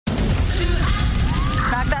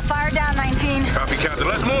Captain.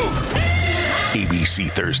 Let's move. ABC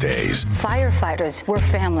Thursdays. Firefighters, we're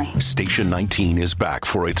family. Station 19 is back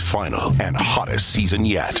for its final and hottest season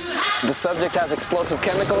yet. The subject has explosive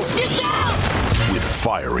chemicals. Get down! With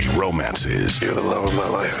fiery romances. You're the love of my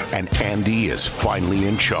life. And Andy is finally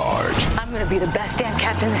in charge. I'm going to be the best damn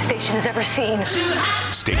captain the station has ever seen.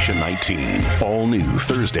 Station 19. All new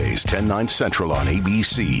Thursdays, 10/9 Central on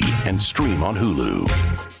ABC and stream on Hulu.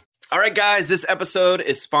 All right, guys, this episode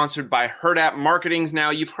is sponsored by Hurrdat Marketings. Now,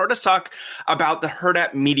 you've heard us talk about the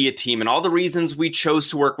Hurrdat Media team and all the reasons we chose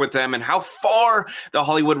to work with them and how far the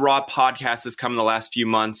Hollywood Raw podcast has come in the last few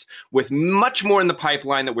months, with much more in the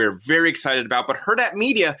pipeline that we're very excited about. But Hurrdat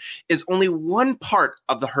Media is only one part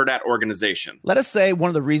of the Hurrdat organization. Let us say one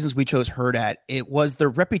of the reasons we chose Hurrdat, it was their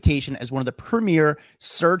reputation as one of the premier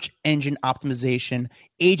search engine optimization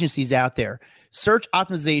agencies out there. Search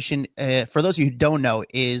optimization, for those of you who don't know,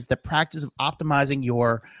 is the practice of optimizing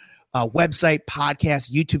your website, podcast,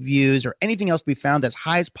 YouTube views, or anything else to be found as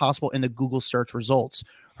high as possible in the Google search results.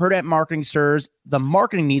 Hurrdat Marketing serves the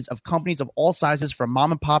marketing needs of companies of all sizes, from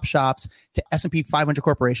mom and pop shops to S&P 500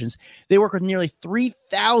 corporations. They work with nearly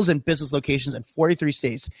 3,000 business locations in 43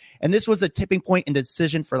 states. And this was the tipping point in the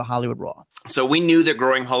decision for the Hollywood Raw. So we knew that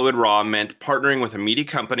growing Hollywood Raw meant partnering with a media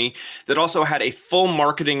company that also had a full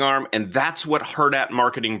marketing arm, and that's what Hurrdat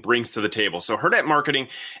Marketing brings to the table. So Hurrdat Marketing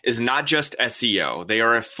is not just SEO. They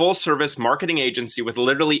are a full-service marketing agency with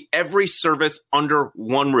literally every service under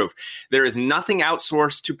one roof. There is nothing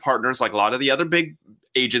outsourced to partners like a lot of the other big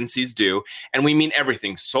agencies do. And we mean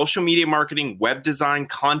everything: social media marketing, web design,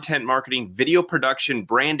 content marketing, video production,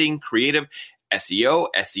 branding, creative, SEO,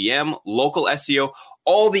 SEM, local SEO,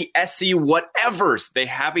 all the SE whatevers. They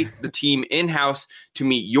have the team in-house to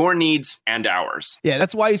meet your needs and ours. Yeah,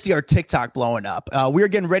 that's why you see our TikTok blowing up. We are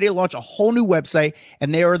getting ready to launch a whole new website,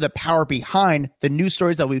 and they are the power behind the news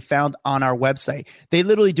stories that we found on our website. They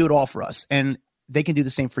literally do it all for us, and they can do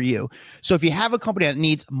the same for you. So if you have a company that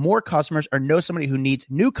needs more customers or know somebody who needs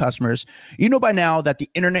new customers, you know by now that the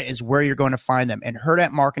internet is where you're going to find them. And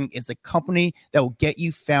Hurrdat Marketing is the company that will get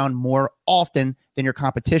you found more often than your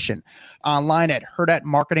competition. Online at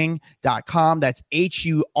hurrdatmarketing.com. That's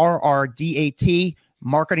HURRDAT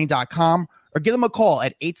marketing.com, or give them a call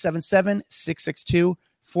at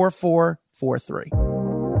 877-662-4443.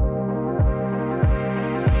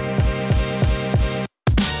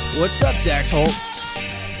 What's up, Dax Holt?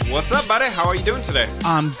 What's up, buddy? How are you doing today?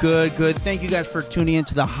 I'm good. Thank you guys for tuning in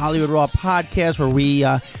to the Hollywood Raw podcast, where we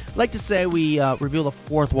like to say we reveal the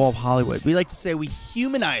fourth wall of Hollywood. We like to say we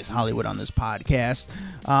humanize Hollywood on this podcast.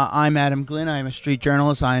 I'm Adam Glynn. I'm a street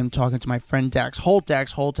journalist. I am talking to my friend Dax Holt.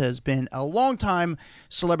 Dax Holt has been a long-time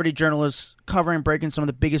celebrity journalist, covering and breaking some of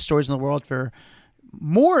the biggest stories in the world for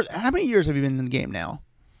more. How many years have you been in the game now?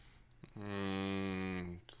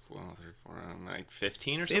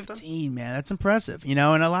 15 or something? 15, man. That's impressive. You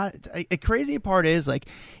know, and a crazy part is, like,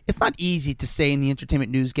 it's not easy to stay in the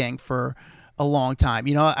entertainment news gang for a long time.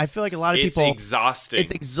 You know, I feel like a lot of people... It's exhausting.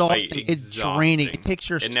 It's draining. It takes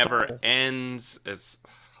your It never ends. It's...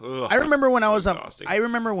 I remember when I was up. I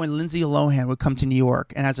remember when Lindsay Lohan would come to New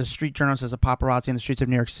York, and as a street journalist, as a paparazzi in the streets of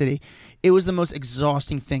New York City, it was the most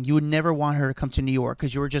exhausting thing. You would never want her to come to New York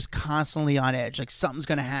because you were just constantly on edge. Like, something's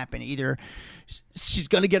going to happen. Either she's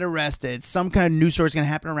going to get arrested, some kind of news story is going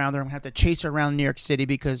to happen around her. I'm going to have to chase her around New York City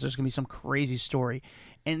because there's going to be some crazy story.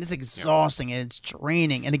 And it's exhausting and it's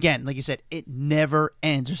draining. And again, like you said, it never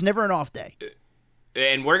ends. There's never an off day.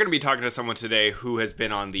 And we're going to be talking to someone today who has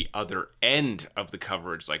been on the other end of the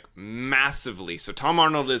coverage, like, massively. So Tom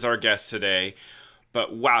Arnold is our guest today.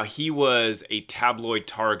 But wow, he was a tabloid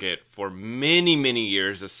target for many, many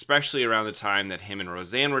years, especially around the time that him and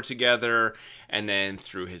Roseanne were together, and then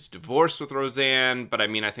through his divorce with Roseanne. But I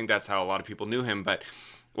mean, I think that's how a lot of people knew him. But,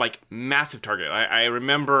 like, massive target. I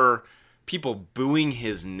remember people booing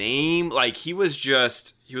his name. Like, he was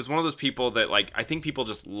one of those people that, like, I think people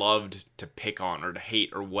just loved to pick on or to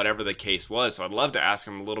hate or whatever the case was. So I'd love to ask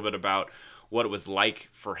him a little bit about what it was like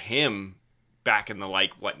for him back in the,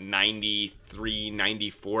 93,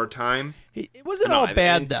 94 time. It wasn't all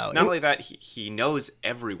bad, though. Not only that, he knows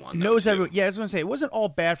everyone. Knows everyone. Yeah, I was going to say, it wasn't all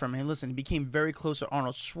bad for him. And listen, he became very close to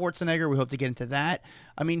Arnold Schwarzenegger. We hope to get into that.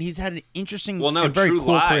 I mean, he's had an interesting and very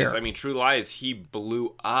cool career. I mean, True Lies, he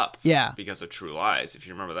blew up because of True Lies, if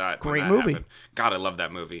you remember that. Great movie. Happened. God, I love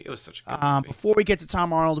that movie. It was such a good movie. Before we get to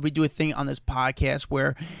Tom Arnold, we do a thing on this podcast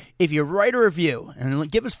where if you write a review and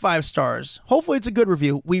give us 5 stars, hopefully it's a good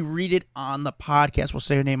review, we read it on the podcast. We'll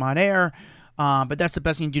say your name on air. But that's the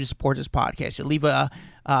best thing you can do to support this podcast. You leave a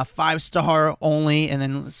 5-star only, and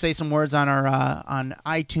then say some words on our on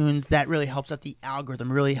iTunes. That really helps out the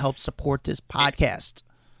algorithm. Really helps support this podcast.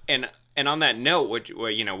 And And on that note,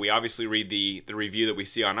 we obviously read the review that we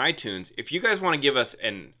see on iTunes. If you guys want to give us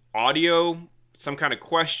an audio, some kind of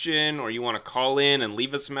question, or you want to call in and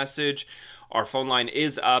leave us a message, our phone line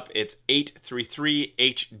is up. It's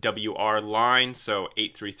 833-HWR line. So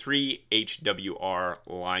 833-HWR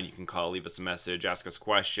line. You can call, leave us a message, ask us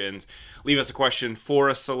questions, leave us a question for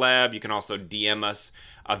a celeb. You can also DM us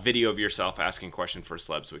a video of yourself asking a question for a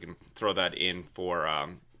celeb, so we can throw that in for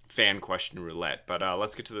fan question roulette. But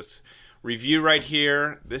let's get to this review right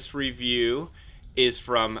here. This review is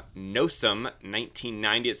from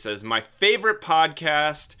Nosum1990. It says, my favorite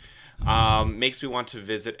podcast makes me want to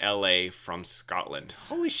visit LA from Scotland.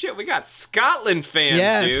 Holy shit, we got Scotland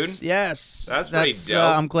fans, dude. Yes. That's pretty dope.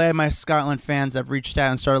 I'm glad my Scotland fans have reached out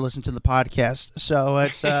and started listening to the podcast. So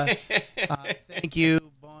it's thank you,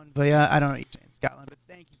 Bon Voyage. I don't know what you're saying, Scotland, but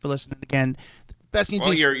thank you for listening again. The best thing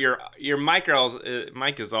you do. Your mic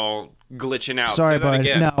is all glitching out. Sorry, Say that bud.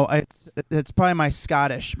 again. No, it's probably my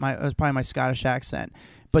Scottish. It's probably my Scottish accent.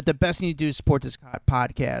 But the best thing you do to support this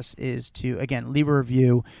podcast is to, again, leave a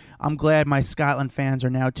review. I'm glad my Scotland fans are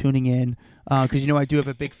now tuning in because, I do have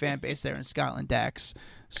a big fan base there in Scotland, Dax.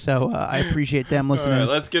 So I appreciate them listening. All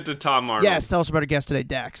right, let's get to Tom Arnold. Yes, tell us about our guest today,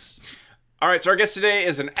 Dax. All right, so our guest today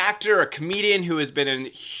is an actor, a comedian who has been in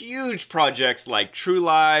huge projects like True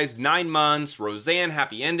Lies, 9 Months, Roseanne,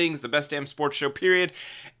 Happy Endings, The Best Damn Sports Show, period,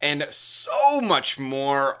 and so much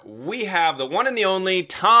more. We have the one and the only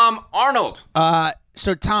Tom Arnold.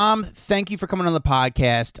 So, Tom, thank you for coming on the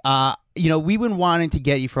podcast. We've been wanting to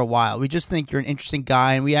get you for a while. We just think you're an interesting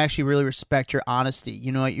guy, and we actually really respect your honesty.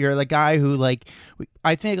 You're the guy who,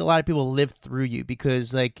 I think a lot of people live through you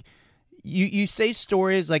because, you say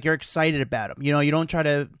stories like you're excited about them. You don't try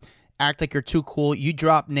to act like you're too cool. You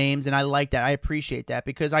drop names, and I like that. I appreciate that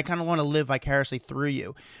because I kind of want to live vicariously through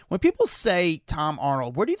you. When people say Tom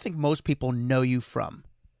Arnold, where do you think most people know you from?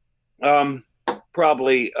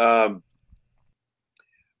 Probably...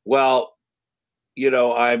 Well,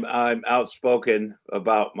 I'm outspoken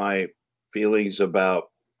about my feelings about,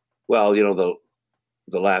 the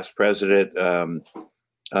last president.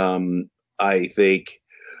 I think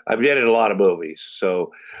I've been in a lot of movies,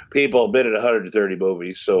 so people have been in 130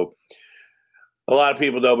 movies. So a lot of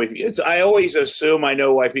people know me. I always assume I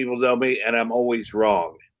know why people know me, and I'm always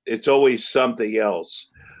wrong. It's always something else.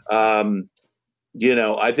 I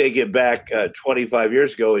think it back 25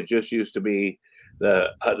 years ago, it just used to be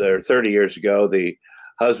or 30 years ago, the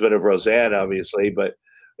husband of Roseanne, obviously, but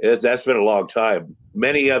that's been a long time.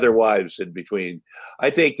 Many other wives in between.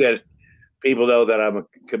 I think that people know that I'm a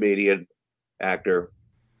comedian, actor,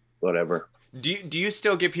 whatever. Do you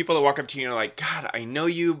still get people that walk up to you and are like, God, I know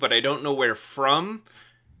you, but I don't know where from?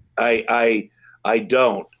 I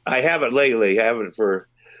don't. I haven't lately. I haven't for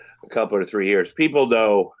a couple or 3 years. People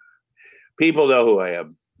know who I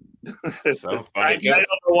am. So I don't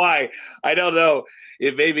know why. I don't know.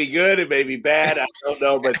 It may be good. It may be bad. I don't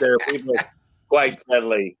know. But there are people quite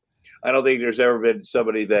friendly. I don't think there's ever been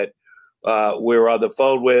somebody that we were on the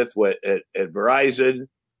phone with at Verizon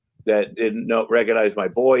that didn't recognize my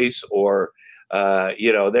voice or,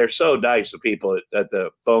 they're so nice. The people at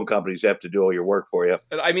the phone companies have to do all your work for you.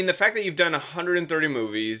 I mean, the fact that you've done 130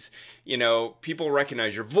 movies, people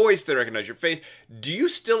recognize your voice, they recognize your face. Do you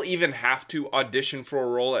still even have to audition for a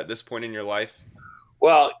role at this point in your life?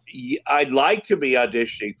 Well, I'd like to be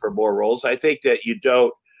auditioning for more roles. I think that you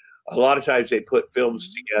don't. A lot of times they put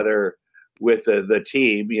films together with the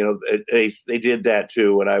team. They did that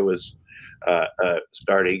too when I was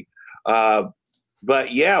starting.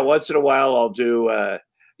 But yeah, once in a while I'll do,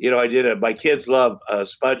 my kids love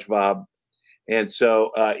SpongeBob. And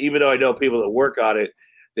so even though I know people that work on it,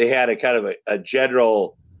 they had a kind of a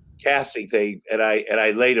general casting thing. And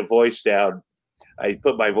I laid a voice down. I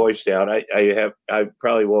put my voice down. I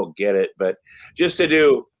probably won't get it, but just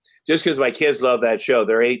because my kids love that show,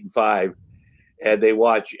 they're 8 and 5 and they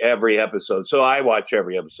watch every episode. So I watch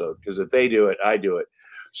every episode because if they do it, I do it.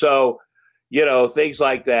 So, things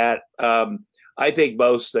like that. I think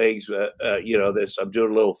most things, I'm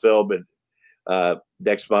doing a little film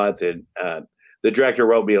next month, and the director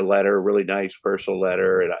wrote me a letter, a really nice personal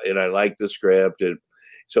letter, and I like the script, and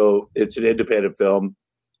so it's an independent film,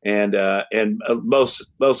 and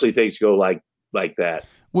mostly things go like that.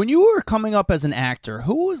 When you were coming up as an actor,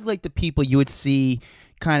 who was the people you would see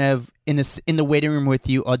kind of in the waiting room with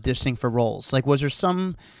you auditioning for roles? Was there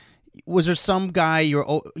some guy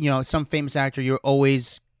some famous actor you're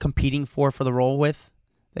always competing for the role with?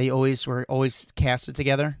 They were always casted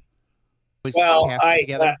together.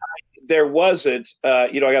 There wasn't. I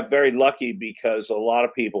got very lucky because a lot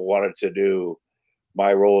of people wanted to do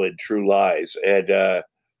my role in True Lies, and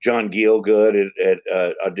John Gielgud at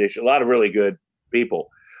audition, a lot of really good people.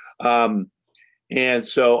 And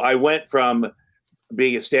so I went from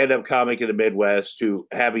being a stand-up comic in the Midwest to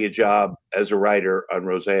having a job as a writer on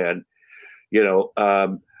Roseanne, to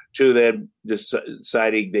then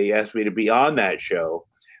deciding they asked me to be on that show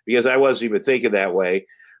because I wasn't even thinking that way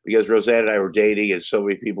because Roseanne and I were dating and so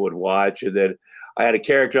many people would watch. And then I had a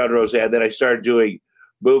character on Roseanne. Then I started doing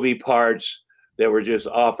movie parts that were just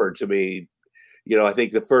offered to me. I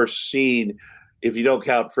think the first scene, if you don't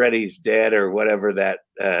count Freddy's Dead or whatever that,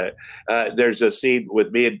 there's a scene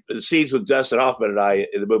with me, and scenes with Dustin Hoffman and I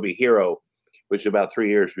in the movie Hero, which is about 3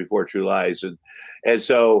 years before True Lies. And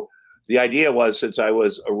so the idea was, since I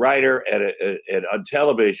was a writer and on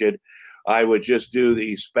television, I would just do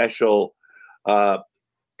these special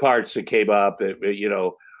parts that came up.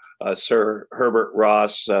 Sir Herbert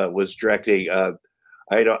Ross was directing. I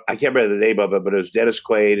can't remember the name of it, but it was Dennis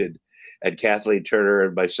Quaid and Kathleen Turner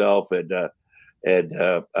and myself and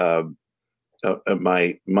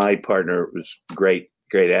my partner was great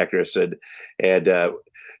actress and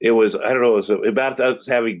it was, I don't know, it was about us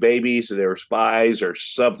having babies and they were spies or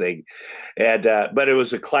something, and but it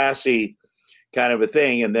was a classy kind of a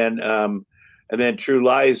thing, and then True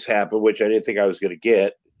Lies happened, which I didn't think I was going to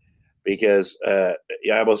get because I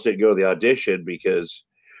almost didn't go to the audition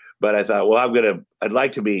but I thought, well, I'd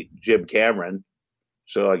like to meet Jim Cameron,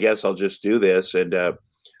 so I guess I'll just do this, and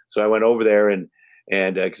so I went over there and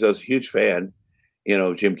because I was a huge fan,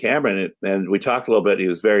 Jim Cameron, and we talked a little bit. He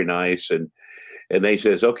was very nice, and they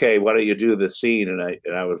says, okay, why don't you do the scene? And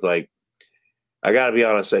I was like, I got to be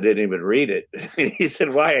honest, I didn't even read it. And he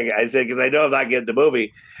said, why? I said, because I know I'm not getting the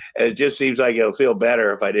movie, and it just seems like it'll feel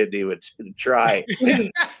better if I didn't even try.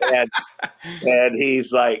 and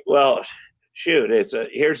he's like, well, shoot,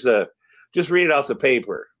 just read it off the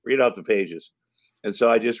paper, read off the pages. And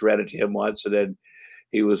so I just read it to him once, and then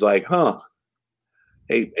he was like,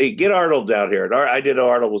 hey, get Arnold down here. And I didn't know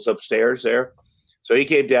Arnold was upstairs there. So he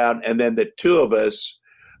came down, and then the two of us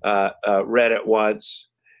read it once,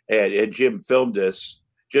 and Jim filmed us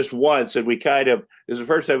just once. And it was the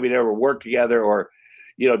first time we'd ever worked together or,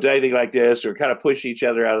 done anything like this, or kind of pushed each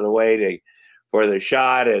other out of the way for the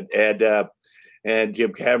shot. And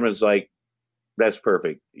Jim Cameron's like, that's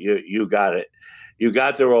perfect. You got it. You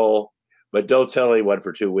got the role, but don't tell anyone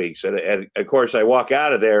for 2 weeks. And of course, I walk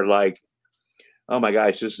out of there like, oh my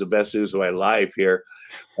gosh, this is the best news of my life here.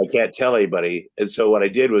 I can't tell anybody. And so what I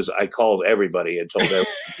did was I called everybody and told everybody.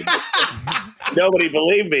 Nobody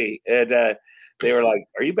believed me. And they were like,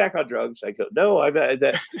 are you back on drugs? I go, no, I'm not.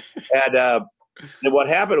 And what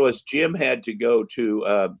happened was Jim had to go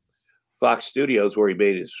to Fox Studios where he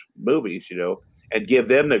made his movies, and give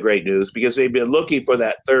them the great news because they've been looking for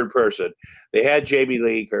that third person. They had Jamie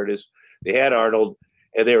Lee Curtis, they had Arnold,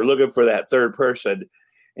 and they were looking for that third person.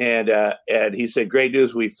 And he said, great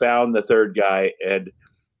news, we found the third guy and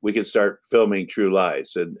we can start filming True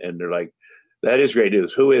Lies. And they're like, that is great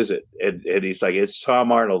news. Who is it? And he's like, it's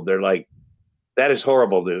Tom Arnold. They're like, that is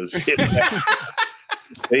horrible news. And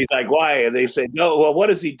he's like, why? And they say, no, well, what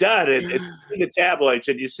has he done? And the tabloids,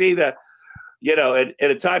 and you see the, and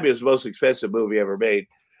at a time it was the most expensive movie ever made.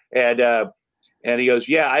 And he goes,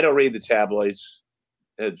 yeah, I don't read the tabloids.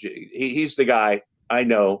 He's the guy. I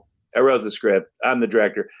know. I wrote the script. I'm the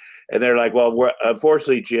director. And they're like, well,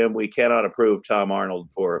 unfortunately, Jim, we cannot approve Tom Arnold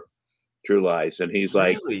for True Lies. And he's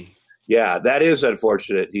like, really? Yeah, that is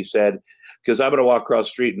unfortunate. He said, because I'm going to walk across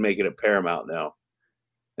the street and make it a Paramount now.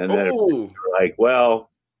 And then they're like, well,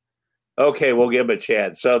 okay, we'll give him a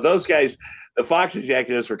chance. So those guys, the Fox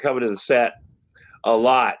executives were coming to the set a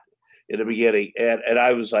lot in the beginning. And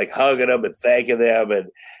I was like hugging them and thanking them.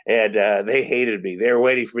 And they hated me. They were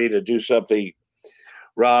waiting for me to do something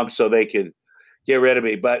wrong so they could get rid of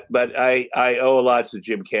me. But I owe a lot to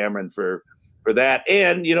Jim Cameron for that.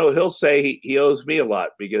 And, he'll say he owes me a lot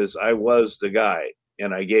because I was the guy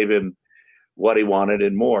and I gave him what he wanted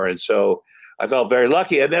and more. And so I felt very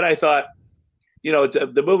lucky. And then I thought,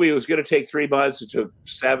 the movie was going to take 3 months. It took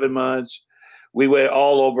 7 months. We went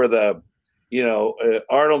all over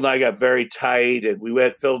Arnold and I got very tight and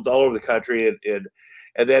we filmed all over the country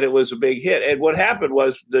and then it was a big hit. And what happened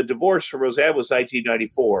was the divorce from Roseanne was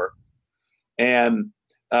 1994, and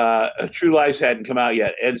True Lies hadn't come out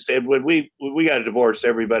yet. And when we got a divorce,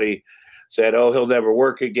 everybody said, "Oh, he'll never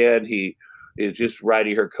work again. He is just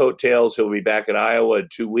riding her coattails. He'll be back in Iowa in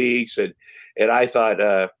 2 weeks." And I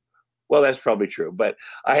thought, well, that's probably true. But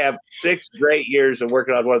I have 6 great years of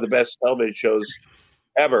working on one of the best television shows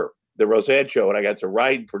ever, the Roseanne Show, and I got to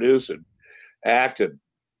write and produce and act, and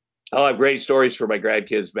I'll have great stories for my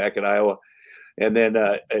grandkids back in Iowa. And then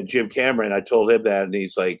and Jim Cameron, I told him that, and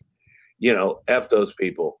he's like, F those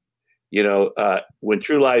people. When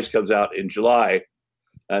True Lies comes out in July,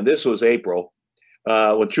 and this was April,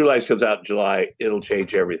 when True Lies comes out in July, it'll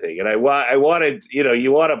change everything. And I wanted,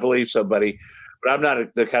 you want to believe somebody, but I'm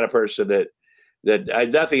not the kind of person that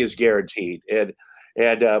nothing is guaranteed. And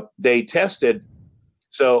they tested.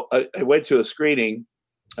 So I went to a screening,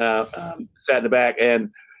 sat in the back, and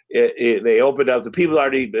they opened up. The people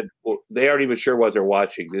aren't even sure what they're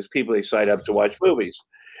watching. There's people they sign up to watch movies,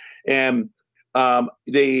 and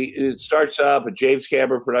it starts up a James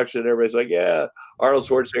Cameron production. And everybody's like, yeah, Arnold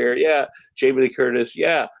Schwarzenegger, yeah, Jamie Lee Curtis,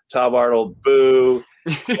 yeah, Tom Arnold, boo.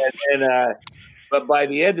 But by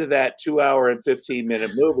the end of that 2-hour and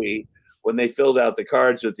 15-minute movie, when they filled out the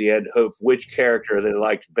cards at the end of which character they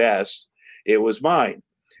liked best, it was mine.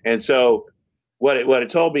 And so what it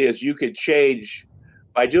told me is you could change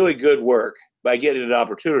by doing good work, by getting an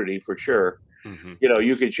opportunity for sure. Mm-hmm.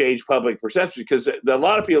 You could change public perception, because a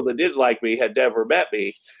lot of people that didn't like me had never met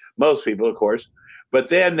me. Most people, of course. But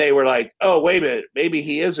then they were like, oh, wait a minute, maybe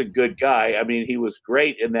he is a good guy. I mean, he was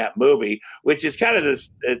great in that movie, which is kind of this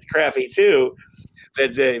crappy too.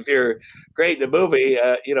 That if you're great in a movie,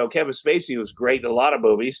 Kevin Spacey was great in a lot of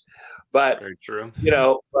movies, but very true.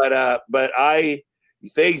 But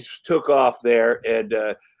things took off there, and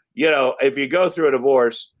if you go through a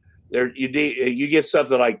divorce, you get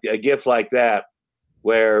something like a gift like that,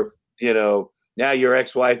 where now your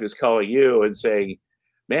ex-wife is calling you and saying,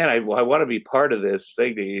 man, I want to be part of this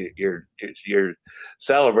thing that you're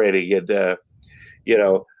celebrating. And,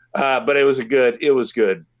 but it was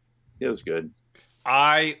good.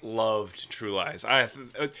 I loved True Lies.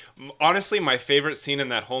 Honestly, my favorite scene in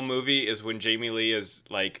that whole movie is when Jamie Lee is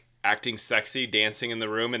like acting sexy, dancing in the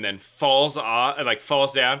room, and then falls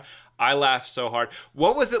down. I laughed so hard.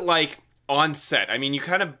 What was it like on set? I mean, you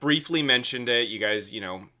kind of briefly mentioned it. You guys,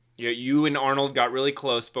 you and Arnold got really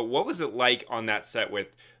close, but what was it like on that set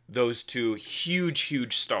with those two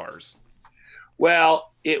huge stars?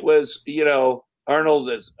 Well, it was,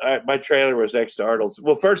 Arnold my trailer was next to Arnold's.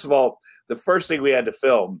 Well, first of all, the first thing we had to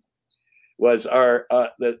film was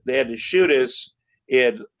they had to shoot us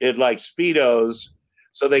in like Speedos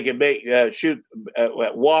so they could shoot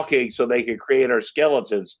walking, so they could create our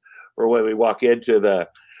skeletons for when we walk into the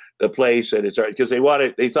place. And it's because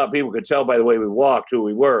they thought people could tell by the way we walked who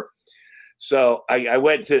we were. So I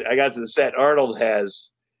got to the set. Arnold has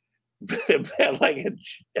like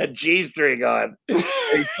a G-string on. He's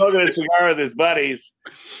smoking a cigar with his buddies,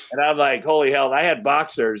 and I'm like, holy hell! I had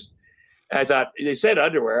boxers. And I thought they said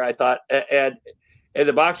underwear. I thought, and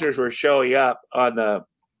the boxers were showing up on the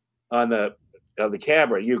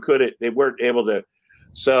camera. They weren't able to.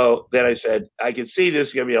 So then I said, I can see this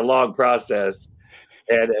is going to be a long process,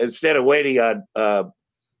 and instead of waiting on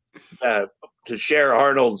to share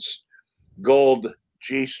Arnold's gold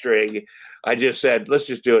G-string, I just said, let's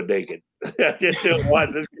just do it naked. Just do it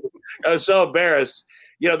once. I was so embarrassed.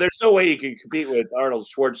 There's no way you can compete with Arnold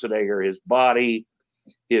Schwarzenegger. His body,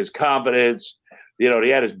 his confidence. He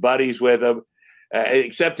had his buddies with him,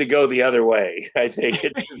 except to go the other way. I think.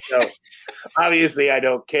 So obviously, I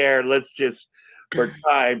don't care. Let's just, for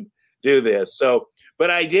time, do this. So, but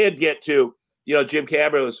I did get to, Jim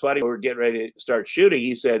Cameron was funny. We were getting ready to start shooting.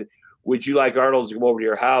 He said, would you like Arnold to come over to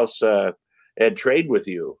your house and trade with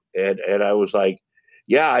you? And I was like,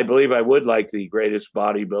 yeah, I believe I would like the greatest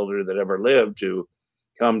bodybuilder that ever lived to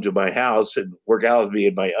come to my house and work out with me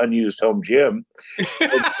in my unused home gym.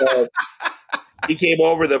 And so he came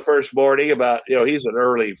over the first morning about, he's an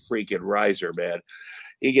early freaking riser, man.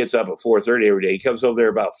 He gets up at 4:30 every day. He comes over there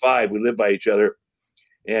about 5. We live by each other.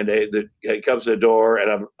 And he comes to the door,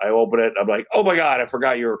 and I open it. And I'm like, oh, my God, I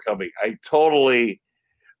forgot you were coming. I totally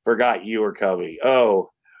forgot you were coming.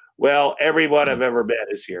 Oh, well, everyone I've ever met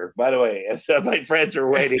is here. By the way, my friends are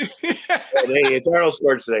waiting. Hey, it's Arnold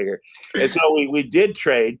Schwarzenegger. And so we did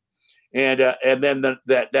trade. And then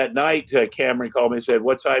that night, Cameron called me and said,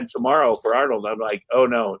 what time tomorrow for Arnold? I'm like, oh,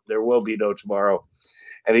 no, there will be no tomorrow.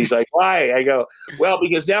 And he's like, why? I go, well,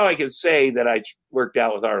 because now I can say that I worked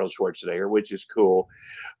out with Arnold Schwarzenegger, which is cool.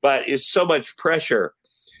 But it's so much pressure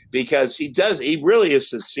because he really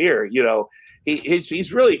is sincere.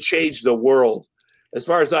 He's really changed the world as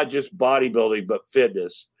far as not just bodybuilding, but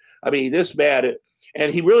fitness. I mean, this man,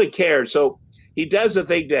 and he really cares. So he does the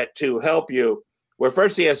thing that to help you, where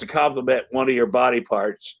first he has to compliment one of your body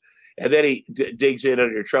parts, and then he digs in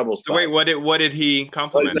on your trouble spot. Wait, what did he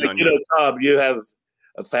compliment on you? Tom, you have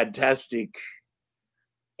a fantastic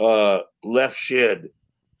left shin.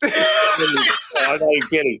 I'm not even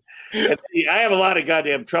kidding. And I have a lot of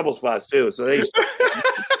goddamn trouble spots too. So I'm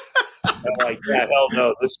like, yeah, hell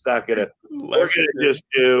no, this is not gonna. We're gonna just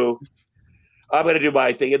do. I'm going to do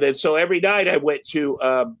my thing. And then so every night I went to,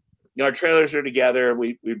 our trailers are together.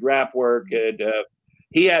 We'd wrap work, and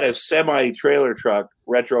he had a semi-trailer truck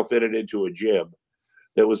retrofitted into a gym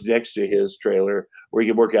that was next to his trailer where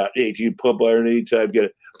you could work out. If you pump iron anytime, get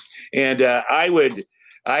it. And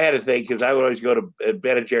I had a thing because I would always go to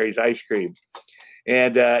Ben & Jerry's ice cream.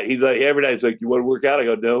 And he's like, every night he's like, you want to work out? I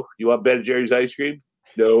go, no. You want Ben & Jerry's ice cream?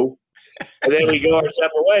 No. And then we go our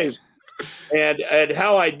separate ways. And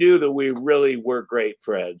how I knew that we really were great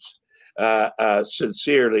friends,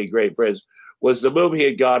 sincerely great friends, was the movie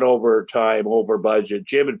had gone over time, over budget.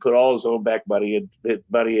 Jim had put all his own back money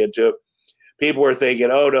into it. People were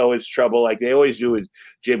thinking, oh, no, it's trouble, like they always do with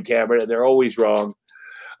Jim Cameron, and they're always wrong.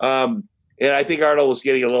 And I think Arnold was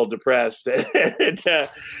getting a little depressed. and at the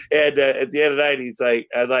end of the night, he's like,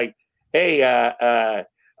 I'm like, hey,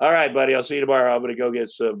 all right, buddy, I'll see you tomorrow. I'm going to go get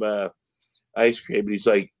some ice cream. And he's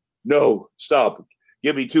like, no, stop.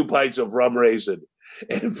 Give me 2 pints of rum raisin.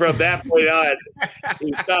 And from that point on,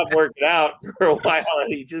 he stopped working out for a while,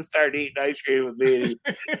 and he just started eating ice cream with me.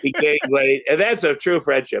 And he gained weight. And that's a true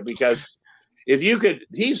friendship, because if you could,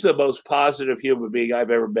 he's the most positive human being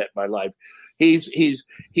I've ever met in my life. He's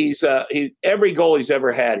every goal he's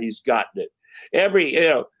ever had, he's gotten it.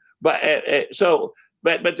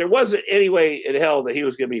 But there wasn't any way in hell that he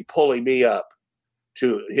was going to be pulling me up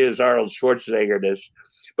to his Arnold Schwarzenegger-ness.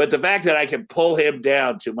 But the fact that I can pull him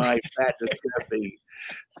down to my fat, disgusting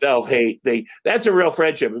self-hate thing, that's a real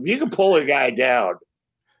friendship. If you can pull a guy down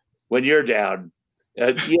when you're down,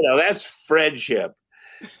 that's friendship.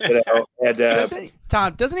 And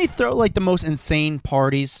doesn't he throw like the most insane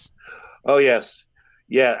parties? Oh, yes.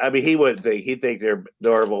 Yeah, I mean, he wouldn't think. He'd think they're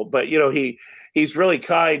adorable. But, he's really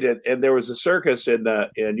kind. And there was a circus in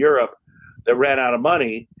Europe that ran out of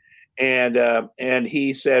money. And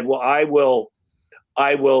he said, well, I will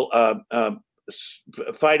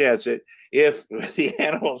finance it if the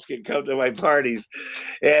animals can come to my parties.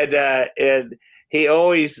 And he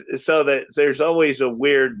always, so that there's always a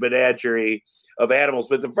weird menagerie of animals.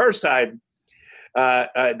 But the first time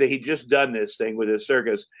that he just done this thing with his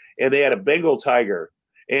circus, and they had a Bengal tiger,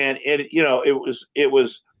 and it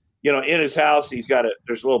was in his house. There's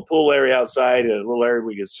a little pool area outside and a little area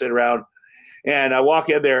we could sit around. And I walk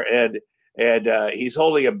in there, and he's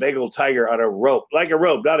holding a Bengal tiger on a rope, like a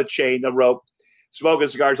rope, not a chain, a rope, smoking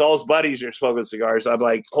cigars. All his buddies are smoking cigars. I'm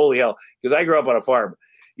like, holy hell, because I grew up on a farm.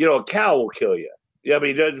 A cow will kill you. I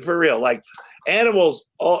mean, for real. Like animals,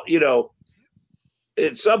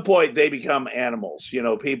 at some point they become animals.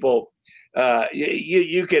 People,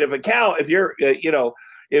 you can,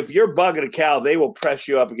 if you're bugging a cow, they will press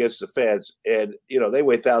you up against the fence, and they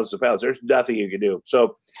weigh thousands of pounds. There's nothing you can do.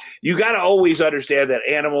 So you got to always understand that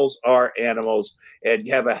animals are animals, and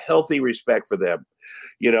have a healthy respect for them.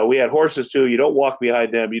 We had horses too. You don't walk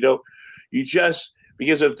behind them.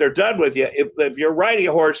 Because if they're done with you, if you're riding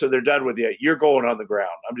a horse and they're done with you, you're going on the ground.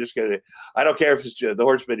 I don't care if it's the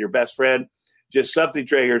horseman, your best friend, just something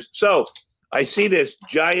triggers. So I see this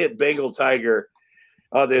giant Bengal tiger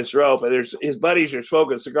on this rope, and his buddies are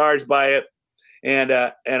smoking cigars by it. And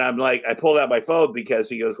I'm like, I pulled out my phone because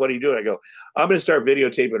he goes, what are you doing? I go, I'm going to start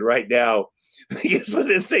videotaping right now, because when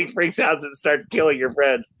this thing freaks out and starts killing your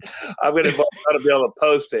friends, I'm going to be able to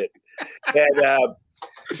post it. And,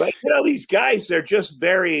 but these guys, they're just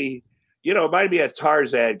very, it might be a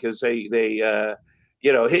Tarzan, because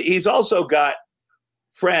he's also got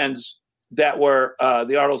friends that were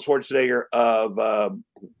the Arnold Schwarzenegger of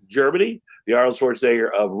Germany, the Arnold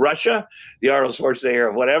Schwarzenegger of Russia, the Arnold Schwarzenegger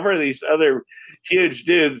of whatever, these other huge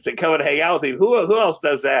dudes that come and hang out with him. Who else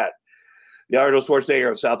does that? The Arnold Schwarzenegger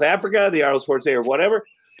of South Africa, the Arnold Schwarzenegger of whatever.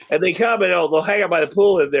 And they come and they'll hang out by the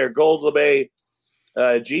pool in their gold lame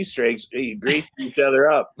G-strings, grease each other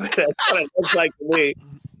up. That's what it looks like to me.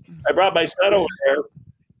 I brought my son over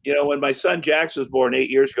there. When my son Jax was born 8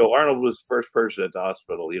 years ago, Arnold was the first person at the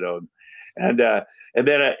hospital, and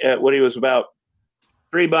then when he was about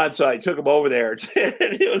 3 months, I took him over there. And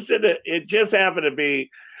it just happened to be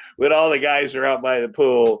when all the guys are out by the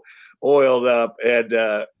pool, oiled up, and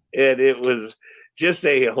it was just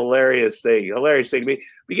a hilarious thing to me,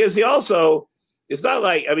 because he also, it's not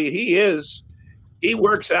like, I mean, he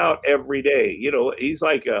works out every day. He's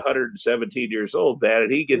like 117 years old, man,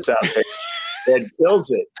 and he gets out there and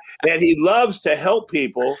kills it. And he loves to help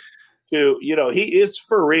people it's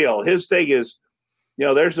for real. His thing is,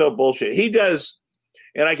 there's no bullshit. He does.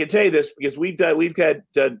 And I can tell you this because we've done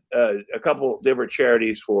a couple different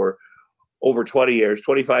charities for over 20 years,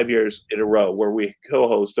 25 years in a row, where we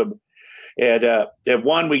co-host them. And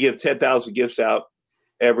one, we give 10,000 gifts out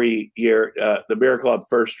every year. The Miracle on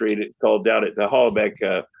First Street, it's called, down at the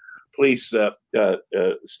Hollenbeck police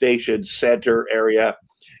station center area.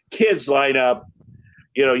 Kids line up.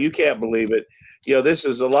 You can't believe it. This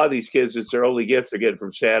is a lot of these kids. It's their only gift they're getting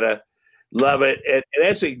from Santa. Love it, and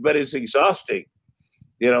but it's exhausting.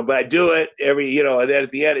 But I do it every. And then at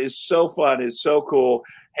the end, it's so fun. It's so cool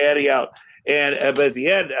handing out. And but at the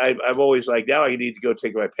end, I'm always like, now I need to go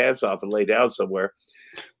take my pants off and lay down somewhere.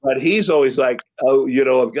 But he's always like, oh,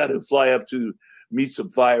 I've got to fly up to meet some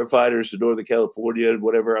firefighters in Northern California and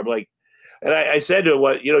whatever. I'm like, and I said to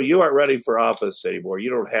him, you aren't running for office anymore. You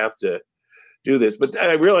don't have to do this. But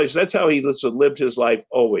I realized that's how he lived his life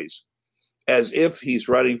always, as if he's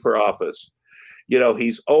running for office.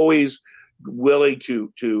 He's always willing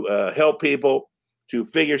to help people, to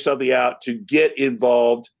figure something out, to get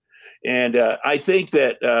involved. And I think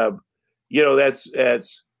that,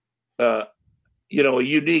 that's a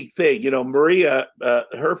unique thing. Maria,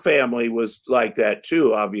 her family was like that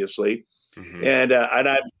too, obviously. Mm-hmm. And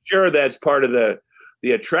I'm sure that's part of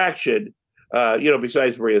the attraction,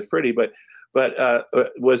 besides Maria's pretty, but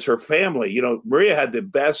was her family. Maria had the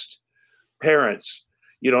best parents,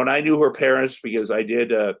 and I knew her parents because I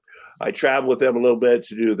did, I traveled with them a little bit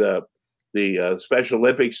to do the Special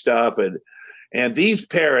Olympics stuff. And these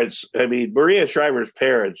parents, Maria Shriver's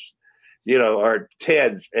parents, are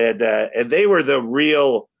Ted's, and they were the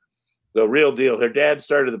real deal. Her dad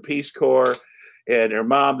started the Peace Corps, and her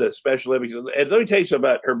mom the Special Olympics. And let me tell you something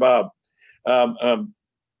about her mom,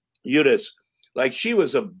 Eunice. Like, she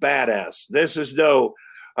was a badass. This is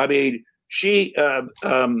she,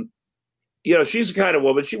 she's the kind of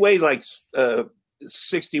woman. She weighed like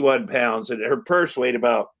 61 pounds, and her purse weighed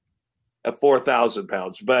about 4,000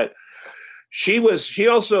 pounds, but. She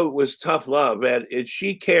also was tough love, and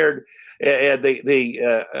she cared. And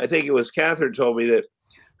I think it was Catherine told me that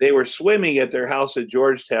they were swimming at their house in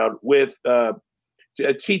Georgetown with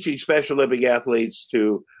teaching Special Olympic athletes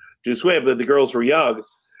to swim, but the girls were young.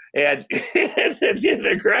 And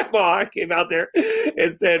the grandma came out there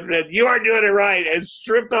and said, "You aren't doing it right," and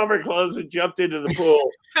stripped off her clothes and jumped into the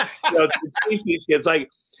pool. To teach these kids, like,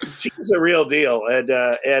 she's a real deal, and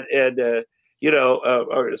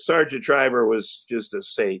Sergeant Shriver was just a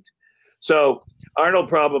saint. So Arnold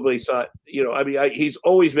probably thought, he's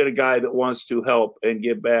always been a guy that wants to help and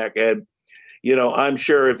give back. And, I'm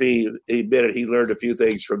sure if he admitted, he learned a few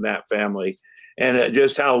things from that family and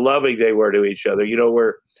just how loving they were to each other.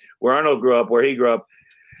 Where Arnold grew up, where he grew up,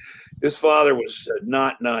 his father was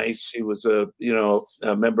not nice. He was a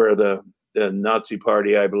member of the Nazi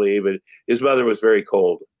party, I believe. And his mother was very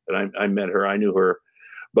cold. And I met her. I knew her.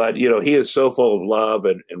 But, he is so full of love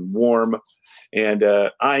and warm. And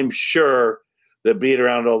I'm sure that being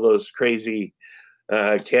around all those crazy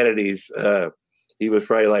Kennedys, he was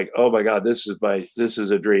probably like, oh, my God, this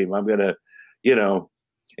is a dream. I'm going to,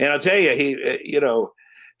 and I'll tell you, he,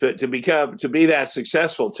 to be that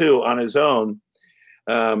successful, too, on his own.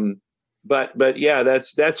 But yeah,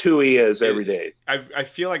 that's who he is every day. I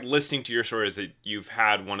feel like listening to your story is that you've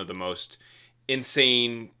had one of the most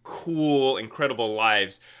insane, cool, incredible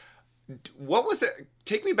lives. What was it?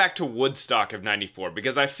 Take me back to Woodstock of '94,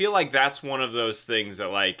 because I feel like that's one of those things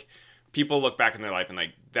that, like, people look back in their life and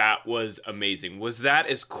like, that was amazing. Was that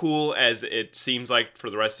as cool as it seems like for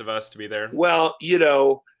the rest of us to be there? Well,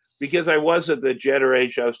 because I wasn't the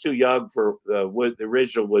generation, I was too young for the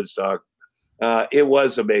original Woodstock. It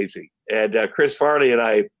was amazing. And Chris Farley and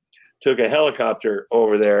I took a helicopter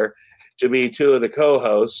over there to meet two of the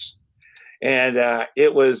co-hosts. And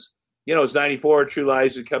it was, it was '94, True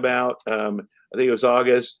Lies had come out. I think it was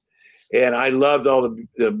August. And I loved all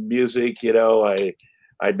the music.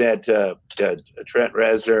 I met Trent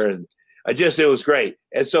Reznor, and it was great.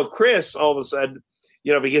 And so Chris, all of a sudden,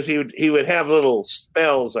 because he would have little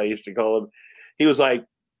spells, I used to call him. He was like,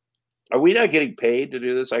 "Are we not getting paid to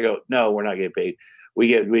do this?" I go, "No, we're not getting paid.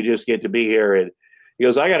 We just get to be here." And he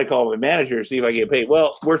goes, "I got to call my manager and see if I get paid."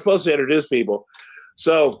 Well, we're supposed to introduce people.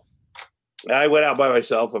 So I went out by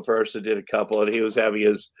myself at first and did a couple, and he was having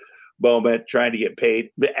his moment trying to get paid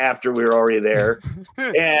after we were already there.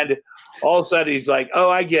 And all of a sudden he's like, "Oh,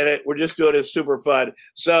 I get it. We're just doing it super fun."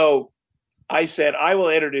 So I said, "I will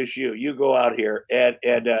introduce you. You go out here." And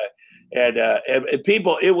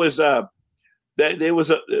people, it was a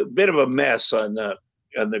bit of a mess on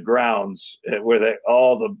the grounds where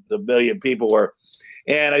all the million people were.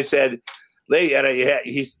 And I said, "Lady," and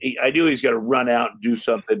I knew he's going to run out and do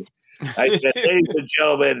something. I said, "Ladies and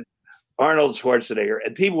gentlemen, Arnold Schwarzenegger,"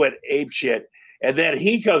 and people went ape shit. And then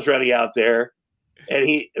he comes running out there,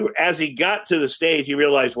 and as he got to the stage, he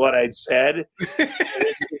realized what I'd said.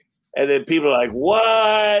 And then people are like,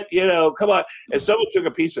 "What? Come on." And someone took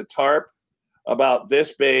a piece of tarp about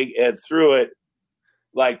this big and threw it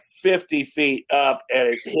like 50 feet up, and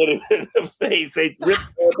it hit him in the face. They ripped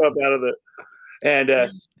him up out of the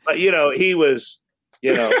but he was,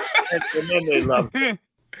 and then they loved him.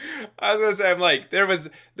 I was gonna say, I'm like, there was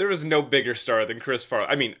no bigger star than Chris Farley.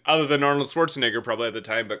 I mean, other than Arnold Schwarzenegger probably at the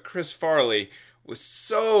time, but Chris Farley was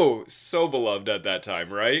so beloved at that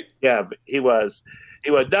time, right? Yeah, he was. He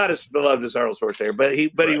was not as beloved as Arnold Schwarzenegger,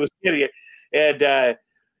 but he was getting it. And I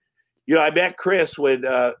met Chris when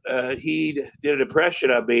he did an impression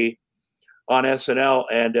of me on SNL,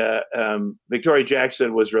 and Victoria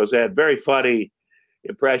Jackson was Roseanne. Very funny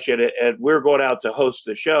impression, and we were going out to host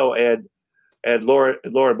the show, and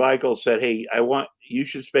Lauren Michaels said, "Hey, you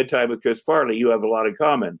should spend time with Chris Farley. You have a lot in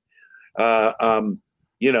common.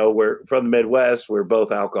 We're from the Midwest. We're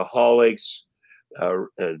both alcoholics,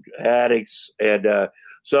 addicts, and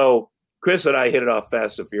so Chris and I hit it off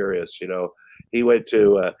fast and furious. He went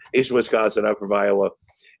to Eastern Wisconsin. I'm from Iowa,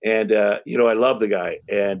 and I love the guy,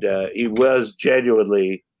 and he was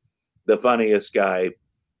genuinely the funniest guy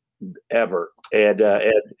ever, and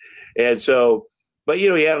so." But he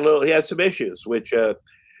had some issues, which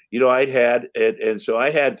I'd had, and so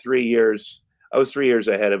I had 3 years. I was 3 years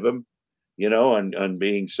ahead of him, on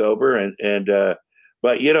being sober,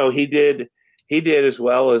 but he did as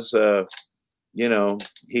well as I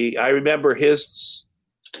remember his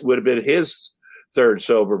would have been his third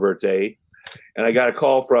sober birthday, and I got a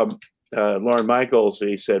call from Lauren Michaels,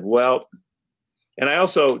 and he said, "Well," and I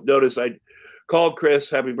also noticed I called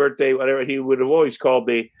Chris, "Happy birthday," whatever. He would have always called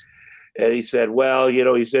me. And he said, "Well,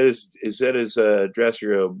 he's in his dressing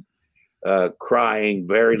room, crying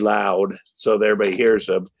very loud, so that everybody hears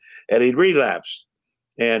him." And he'd relapsed.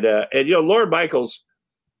 And Lauren Michaels,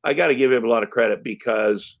 I got to give him a lot of credit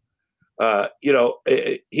because,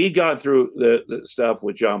 he'd gone through the stuff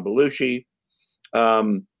with John Belushi,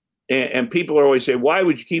 and people are always saying, "Why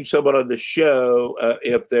would you keep someone on the show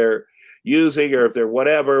if they're using or if they're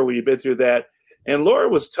whatever when you've been through that?" And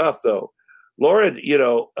Lauren was tough, though. Lauren,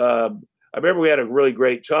 I remember we had a really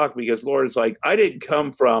great talk because Lauren's like, "I didn't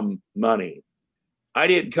come from money. I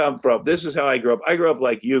didn't come from, this is how I grew up. I grew up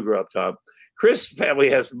like you grew up, Tom. Chris' family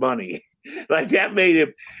has money." Like that made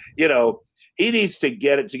him, he needs to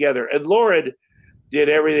get it together. And Lauren did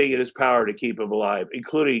everything in his power to keep him alive,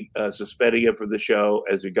 including suspending him from the show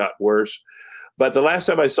as it got worse. But the last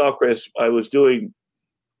time I saw Chris, I was doing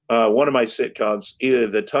one of my sitcoms, either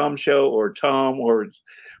the Tom Show or Tom or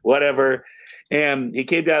whatever. And he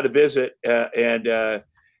came down to visit, and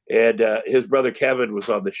his brother Kevin was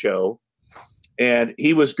on the show, and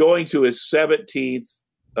he was going to his 17th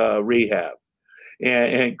rehab.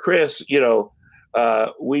 And Chris,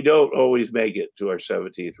 we don't always make it to our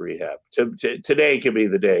 17th rehab. Today can be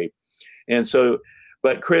the day. And so,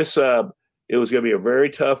 but Chris, it was going to be a very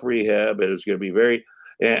tough rehab. It was going to be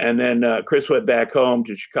and then Chris went back home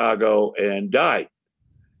to Chicago and died.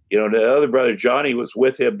 The other brother, Johnny, was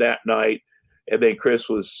with him that night. And then Chris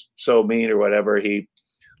was so mean or whatever, he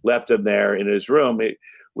left him there in his room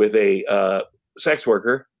with a sex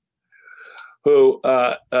worker who,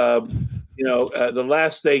 the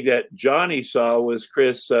last thing that Johnny saw was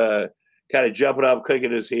Chris kind of jumping up,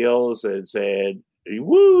 clicking his heels and saying,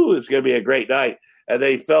 "Woo, it's going to be a great night." And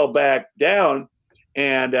then he fell back down.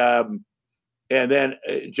 And then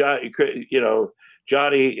Johnny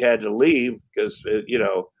had to leave because,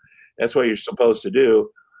 that's what you're supposed to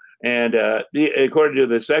do. And according to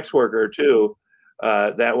the sex worker, too,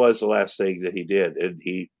 that was the last thing that he did. And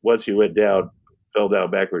once he fell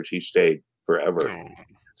down backwards, he stayed forever.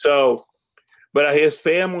 So, but his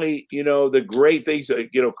family, the great things,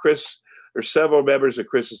 Chris, there's several members of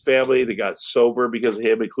Chris's family that got sober because of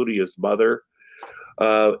him, including his mother.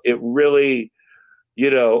 It really,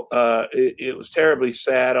 it was terribly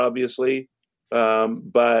sad, obviously.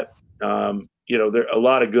 But there a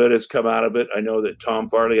lot of good has come out of it. I know that Tom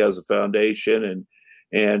Farley has a foundation,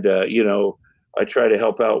 and I try to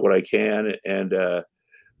help out what I can.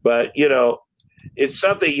 But it's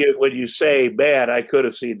something when you say, "Man, I could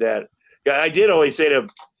have seen that." I did always say to him,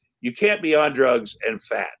 "You can't be on drugs and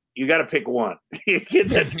fat. You got to pick one."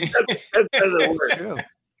 that doesn't work.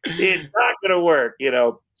 It's not going to work,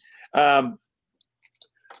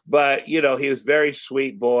 But he was a very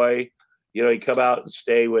sweet boy. He'd come out and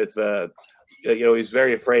stay with. He's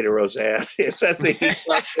very afraid of Roseanne. Especially towards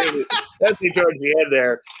the end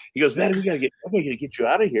there. He goes, "Man, I'm gonna get you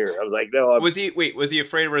out of here." I was like, "No." Was he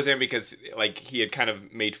afraid of Roseanne because like he had kind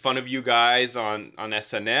of made fun of you guys on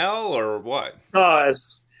SNL or what?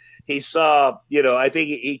 He saw, I think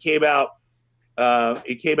he came out.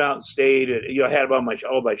 He came out and stayed. I had him on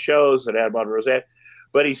all my shows and had him on Roseanne,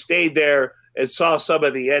 but he stayed there and saw some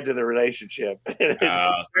of the end of the relationship.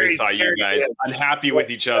 They saw you guys unhappy with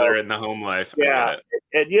each other in the home life. Yeah,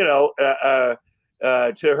 and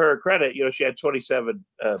to her credit, she had 27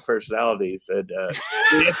 personalities, and that's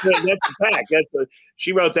a fact.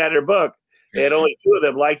 She wrote that in her book, and only 2 of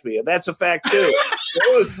them liked me, and that's a fact too.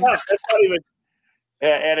 It was tough. That's not even.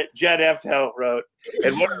 And Jen Eftel wrote,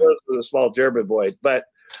 and one of those was a small German boy, but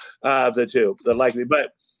the 2 that liked me. But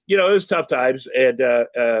it was tough times, and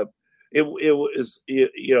it was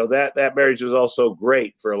that marriage was also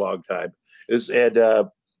great for a long time.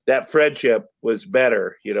 That friendship was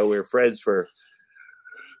better. We were friends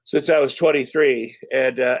since I was 23,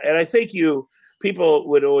 and I think people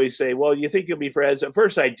would always say, "Well, you think you'll be friends?" At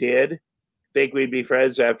first, I did think we'd be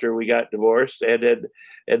friends after we got divorced, and then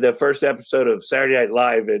in the first episode of Saturday Night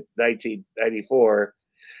Live in 1994,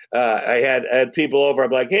 I had people over.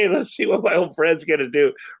 I'm like, "Hey, let's see what my old friend's going to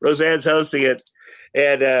do." Roseanne's hosting it,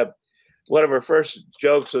 and one of her first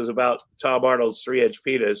jokes was about Tom Arnold's 3-inch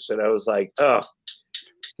penis, and I was like, "Oh,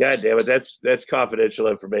 God damn it, that's confidential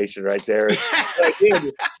information right there."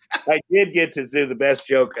 I did get to do the best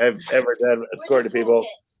joke I've ever done, according to people,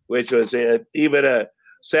 which was even a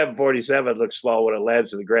 747 looks small when it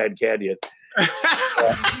lands in the Grand Canyon.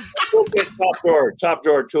 Toolkit, top drawer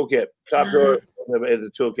toolkit, top drawer in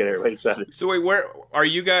the toolkit. Everybody said it. So wait, where are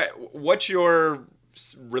you guys? What's your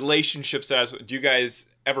relationship status? Do you guys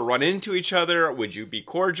ever run into each other? Would you be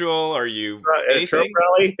cordial? Are you at a Trump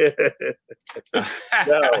rally?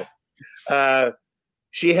 No.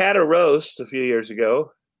 She had a roast a few years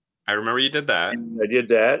ago. I remember you did that. I did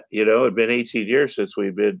that. It'd been 18 years since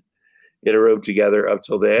we've been in a room together up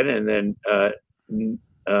till then, and then I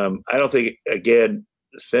don't think again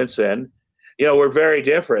since then. We're very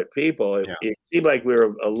different people. It seemed like we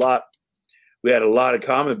had a lot of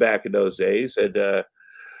common back in those days, and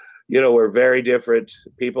we're very different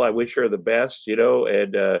people. I wish her the best,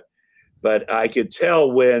 but I could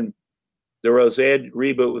tell when the Roseanne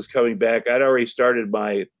reboot was coming back. I was starting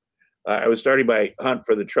my hunt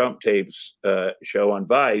for the Trump tapes show on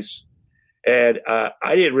Vice. And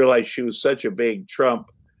I didn't realize she was such a big Trump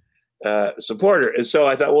supporter. And so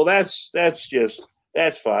I thought, well, that's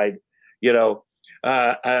fine,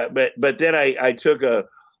 But then I took a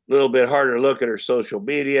little bit harder look at her social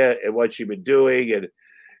media and what she'd been doing, and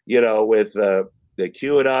with the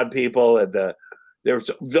QAnon people and there was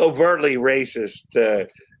overtly racist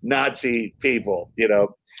Nazi people,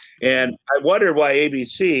 And I wondered why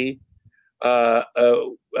ABC.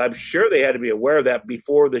 I'm sure they had to be aware of that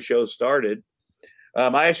before the show started.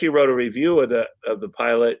 I actually wrote a review of the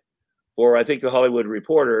pilot for, I think, the Hollywood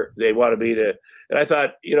Reporter. They wanted me to, and I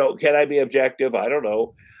thought, can I be objective? I don't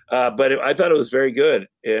know, but I thought it was very good.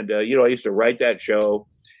 And I used to write that show,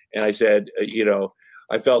 and I said,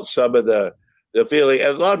 I felt some of the feeling,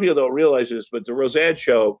 and a lot of people don't realize this, but the Roseanne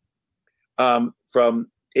show, from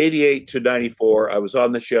 88 to 94, I was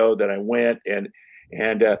on the show. Then I went and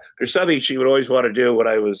there's something she would always want to do when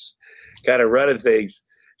I was kind of running things.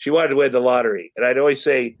 She wanted to win the lottery. And I'd always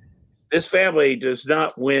say, this family does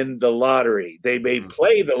not win the lottery. They may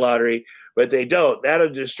play the lottery, but they don't. That'll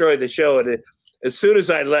destroy the show. And as soon as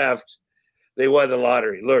I left, they won the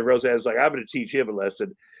lottery. Lord, Roseanne was like, I'm going to teach him a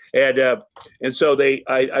lesson. And so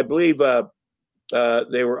I believe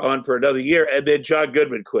they were on for another year. And then John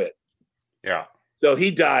Goodman quit. Yeah. So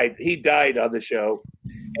he died. He died on the show.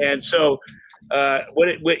 And so when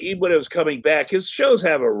it was coming back, his shows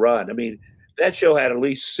have a run. I mean, that show had at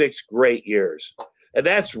least 6 great years, and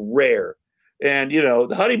that's rare. And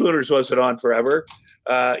the Honeymooners wasn't on forever.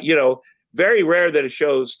 Very rare that a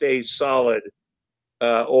show stays solid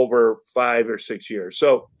over 5 or 6 years.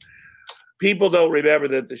 So people don't remember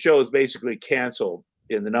that the show was basically canceled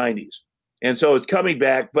in the 90s, and so it's coming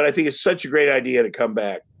back. But I think it's such a great idea to come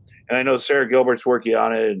back, and I know Sarah Gilbert's working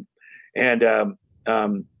on it,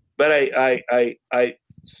 but I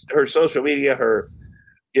her social media,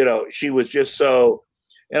 she was just so,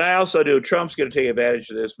 and I also knew Trump's going to take advantage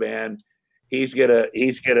of this, man. This is going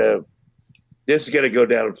to go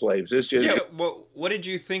down in flames. Well, what did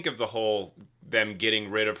you think of the whole, them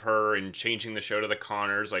getting rid of her and changing the show to the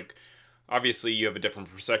Connors? Like, obviously you have a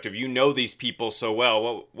different perspective. You know these people so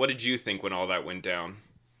well. What did you think when all that went down?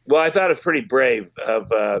 Well, I thought it was pretty brave of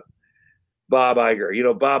Bob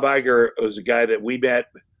Iger. Bob Iger was a guy that we met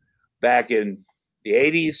back in the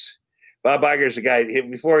 80s. Bob Iger's the guy,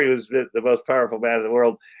 before he was the most powerful man in the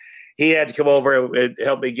world, he had to come over and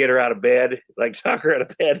help me get her out of bed, like talk her out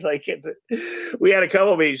of bed. We had a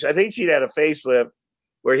couple meetings. I think she'd had a facelift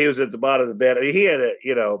where he was at the bottom of the bed. I mean, he had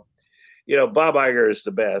Bob Iger is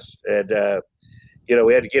the best. And,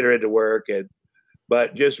 we had to get her into work,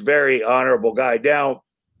 but just very honorable guy. Now,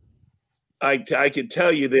 I can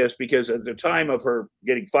tell you this because at the time of her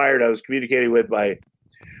getting fired, I was communicating with my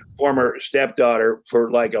former stepdaughter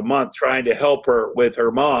for like a month, trying to help her with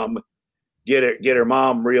her mom, get her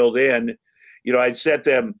mom reeled in. I'd set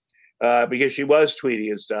them because she was tweeting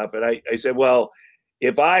and stuff. And I said, well,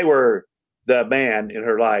 if I were the man in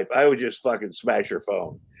her life, I would just fucking smash her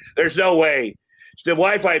phone. There's no way the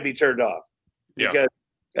Wi-Fi would be turned off because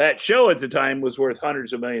that show at the time was worth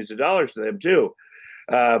hundreds of millions of dollars to them too.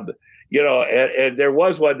 And there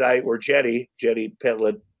was one night where Jenny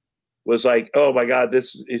Pentland was like, oh my God,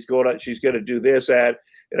 this is going on. She's going to do this, that.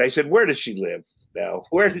 And I said, where does she live now?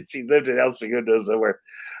 Where did she live in El Segundo somewhere?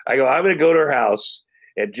 I go, I'm going to go to her house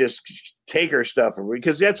and just take her stuff from her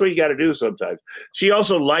because that's what you got to do sometimes. She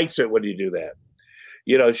also likes it when you do that.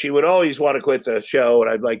 She would always want to quit the show.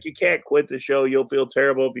 And I'm like, you can't quit the show. You'll feel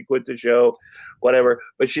terrible if you quit the show, whatever.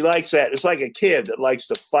 But she likes that. It's like a kid that likes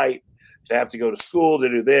to fight, to have to go to school to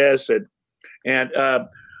do this.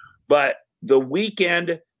 But the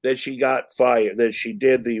weekend that she got fired, that she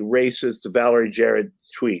did the racist Valerie Jarrett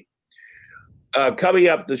tweet, coming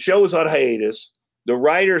up, the show was on hiatus. The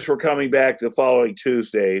writers were coming back the following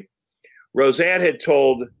Tuesday. Roseanne had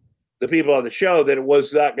told the people on the show that it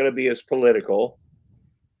was not going to be as political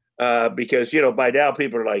because, by now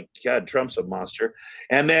people are like, God, Trump's a monster.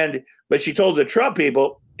 But she told the Trump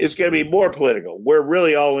people it's going to be more political. We're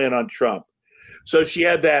really all in on Trump. So she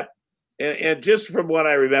had that. And just from what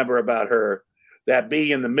I remember about her, that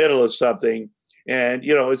being in the middle of something, and,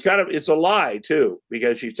 it's a lie too,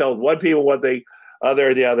 because she told one people what the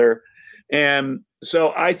other. And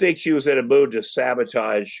so I think she was in a mood to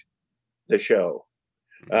sabotage the show.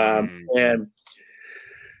 I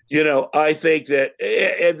think that,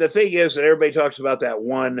 and the thing is that everybody talks about that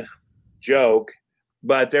one joke,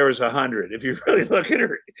 but there was 100. If you really look at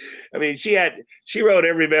her, I mean, she wrote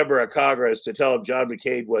every member of Congress to tell him John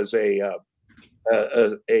McCain was a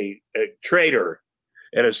traitor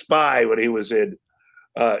and a spy when he was in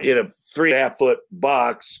a 3.5-foot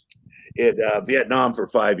box in Vietnam for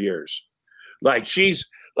 5 years. She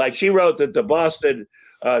wrote that the Boston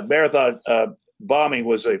Marathon bombing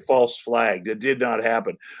was a false flag that did not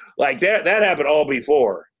happen. Like that happened all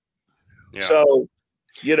before. Yeah. So,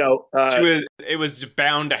 it was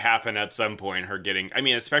bound to happen at some point. Her getting,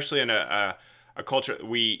 especially in a culture,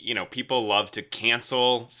 people love to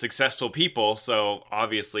cancel successful people. So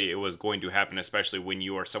obviously it was going to happen, especially when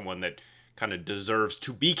you are someone that kind of deserves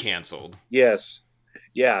to be canceled. Yes.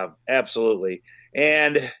 Yeah, absolutely.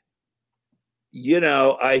 And,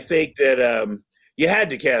 I think that you had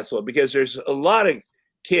to cancel it because there's a lot of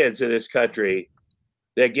kids in this country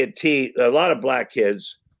that get teased, a lot of black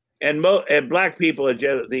kids and black people in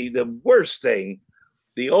general. The worst thing,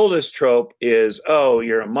 the oldest trope is, oh,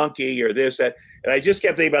 you're a monkey, you're this, that. And I just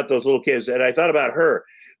kept thinking about those little kids. And I thought about her,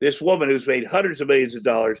 this woman who's made hundreds of millions of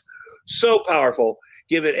dollars, so powerful,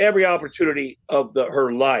 given every opportunity of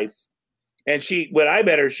her life. And when I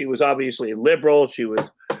met her, she was obviously liberal.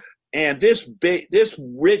 And this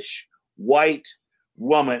rich white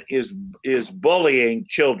woman is bullying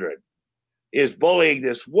children, is bullying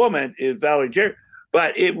this woman, is Valerie Jarrett.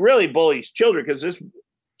 But it really bullies children because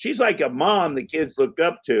she's like a mom the kids looked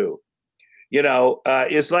up to.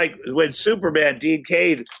 It's like when Superman, Dean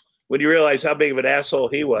Cain, when you realize how big of an asshole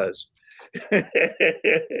he was.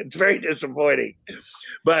 It's very disappointing.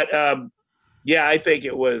 But, I think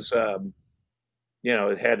it was,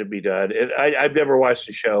 it had to be done. And I've never watched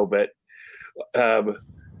the show, but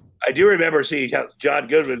I do remember seeing how John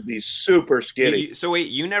Goodman be super skinny. So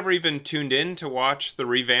wait, you never even tuned in to watch the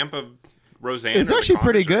revamp of Roseanne? It's actually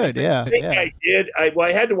pretty good. Yeah. I did.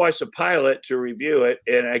 I had to watch the pilot to review it,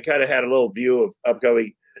 and I kind of had a little view of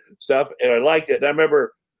upcoming stuff, and I liked it. And I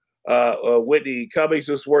remember Whitney Cummings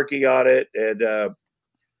was working on it, and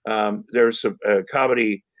there was some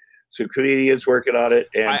comedians working on it.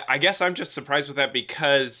 And I guess I'm just surprised with that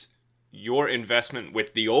because your investment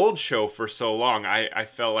with the old show for so long, I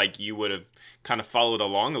felt like you would have kind of followed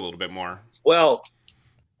along a little bit more. Well,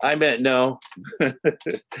 I meant no. When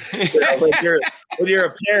you're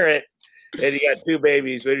a parent and you got two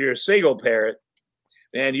babies, when you're a single parent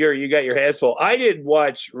and you got your hands full. I didn't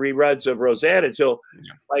watch reruns of Roseanne until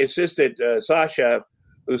my assistant Sasha,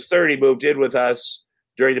 who's 30, moved in with us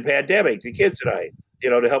during the pandemic. The kids and I,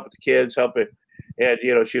 to help with the kids,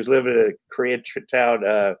 and she was living in a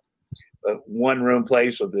Koreatown one-room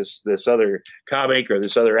place with this other comic or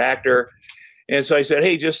this other actor, and so I said,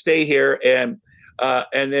 "Hey, just stay here." But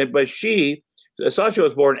Sasha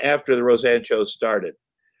was born after the Roseanne show started,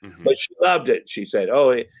 but she loved it. She said,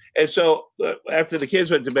 "Oh," and so after the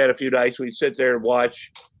kids went to bed a few nights, we'd sit there and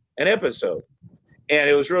watch an episode, and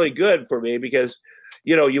it was really good for me because,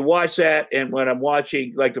 you watch that, and when I'm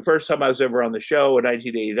watching, like the first time I was ever on the show in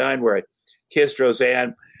 1989, where I kissed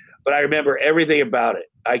Roseanne, but I remember everything about it.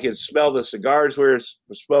 I could smell the cigars we were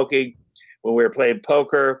smoking when we were playing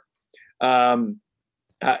poker. And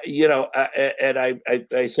I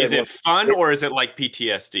said, is it fun or is it like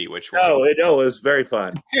PTSD? Which one? No, it was very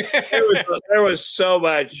fun. There was so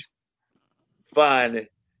much fun,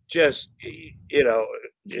 just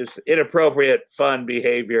inappropriate fun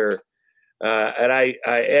behavior.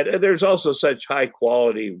 And there's also such high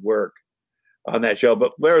quality work on that show,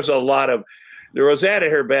 but there was a lot of the Roseanne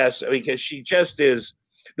at her best, because she just is.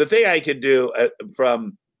 The thing I could do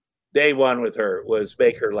from day one with her was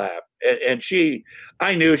make her laugh, and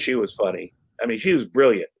I knew she was funny. I mean, she was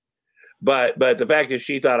brilliant, but the fact that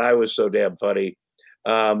she thought I was so damn funny,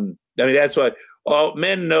 I mean, that's what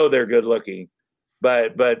men know they're good looking.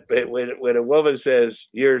 But when a woman says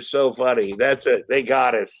you're so funny, that's it. They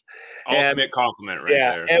got us. Ultimate compliment, right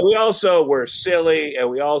there. And we also were silly, and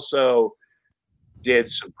we also did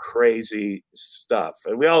some crazy stuff,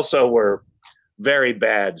 and we also were very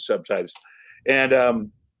bad sometimes.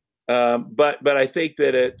 And but I think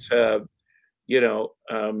that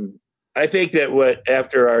I think that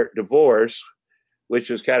after our divorce,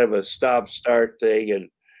 which was kind of a stop-start thing, and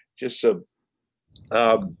just some.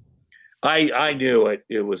 I knew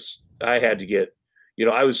it was, I had to get,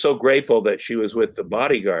 I was so grateful that she was with the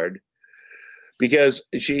bodyguard, because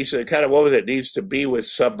she said, kind of, what was it, needs to be with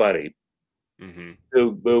somebody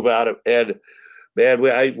to move out of, and man,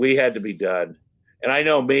 we had to be done. And I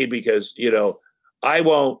know me, because, I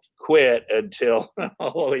won't quit until I'll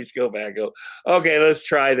always go back and go, okay, let's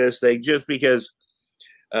try this thing, just because,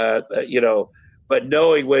 but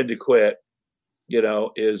knowing when to quit,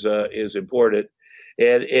 is important.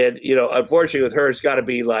 And unfortunately with her, it's got to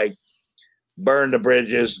be like burn the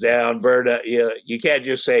bridges down, you can't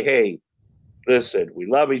just say, hey, listen, we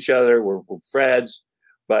love each other, we're friends,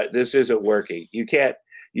 but this isn't working. You can't,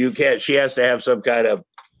 she has to have some kind of,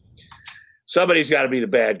 somebody's got to be the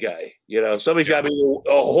bad guy, somebody's got to be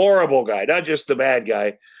a horrible guy, not just the bad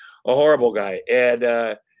guy, a horrible guy. And,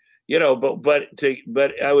 but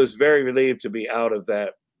I was very relieved to be out of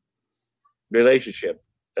that relationship.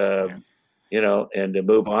 And to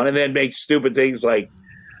move on, and then make stupid things like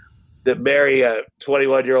to marry a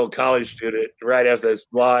 21-year-old college student right after this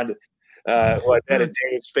blonde, at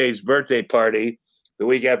David Spade's birthday party the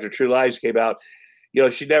week after True Lies came out.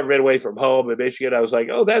 She'd never been away from home in Michigan. I was like,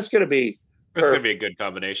 oh, that's going to be a good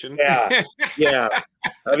combination. Yeah. Yeah.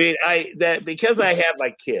 I mean, because I had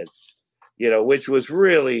my kids, which was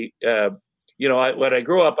really, when I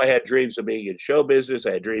grew up, I had dreams of being in show business.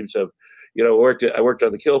 I had dreams of, I worked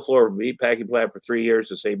on the kill floor of a meat packing plant for 3 years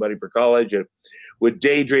to save money for college, and would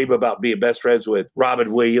daydream about being best friends with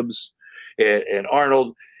Robin Williams and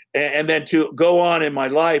Arnold, and then to go on in my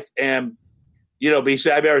life and, I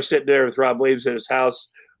remember sitting there with Rob Williams in his house.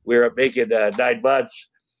 We were making 9 months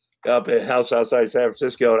up at a house outside San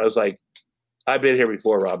Francisco, and I was like, I've been here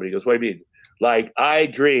before, Rob. And he goes, what do you mean? Like, I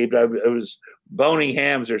dreamed I was boning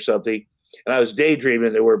hams or something, and I was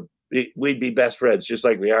daydreaming that we'd be best friends just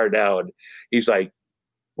like we are now. And he's like,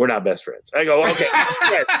 we're not best friends. I go, okay,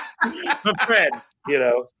 we're friends,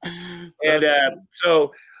 And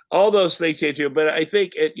so all those things hit you. But I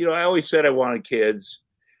think, I always said I wanted kids.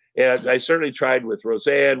 And I certainly tried with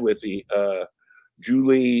Roseanne, with the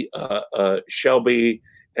Julie, Shelby.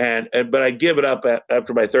 But I'd give it up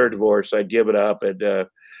after my third divorce. I'd give it up. And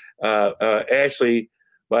Ashley,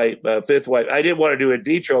 my fifth wife, I didn't want to do in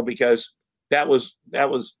vitro because that was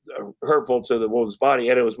hurtful to the woman's body,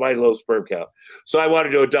 and it was my low sperm count. So I wanted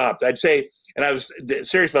to adopt. I'd say, and I was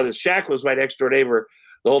serious about this, Shaq was my next door neighbor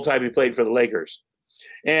the whole time he played for the Lakers.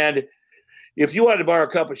 And if you wanted to borrow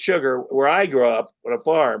a cup of sugar, where I grew up on a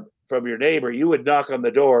farm, from your neighbor, you would knock on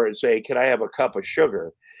the door and say, can I have a cup of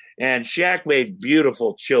sugar? And Shaq made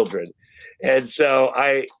beautiful children. And so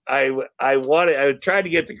I tried to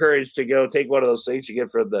get the courage to go take one of those things you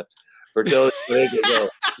get from the fertility clinic and go,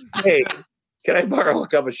 hey, can I borrow a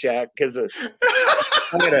cup of Shaq? Because I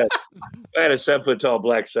had a 7-foot-tall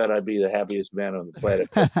black son, I'd be the happiest man on the planet.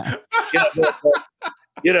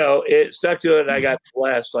 It stuck to it, and I got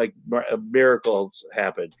blessed. Like miracles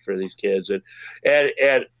happened for these kids, and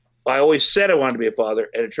I always said I wanted to be a father,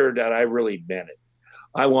 and it turned out I really meant it.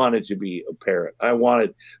 I wanted to be a parent.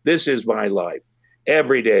 This is my life.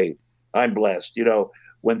 Every day I'm blessed.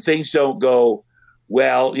 When things don't go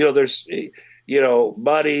well, there's,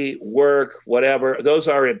 money, work, whatever, those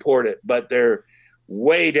are important, but they're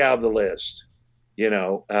way down the list,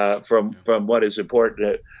 from what is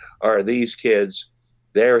important are these kids.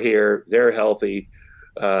 They're here, they're healthy,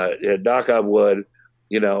 knock on wood.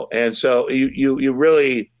 And so you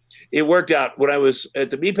really, it worked out. When I was at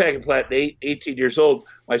the meatpacking plant, 18 years old,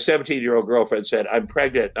 my 17-year-old girlfriend said, "I'm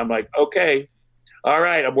pregnant." I'm like, "Okay, all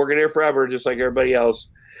right, I'm working here forever, just like everybody else."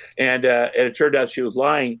 And it turned out she was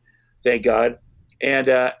lying, thank God.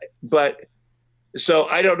 But so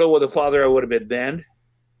I don't know what the father I would have been then,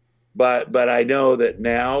 but I know that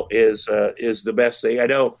now is the best thing. I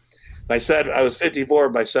know my son, I was 54,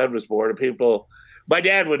 my son was born, and my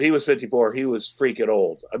dad, when he was 54, he was freaking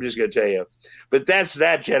old. I'm just going to tell you, but that's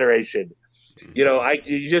that generation. You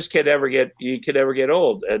just can never get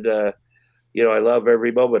old. And, I love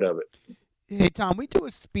every moment of it. Hey, Tom, we do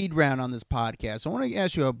a speed round on this podcast. I want to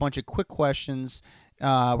ask you a bunch of quick questions.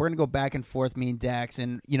 We're going to go back and forth, me and Dax.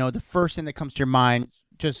 And, the first thing that comes to your mind,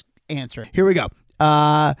 just answer it. Here we go.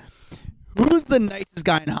 Who's the nicest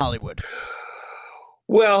guy in Hollywood?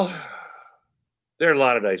 Well, there are a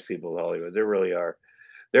lot of nice people in Hollywood. There really are.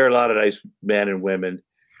 There are a lot of nice men and women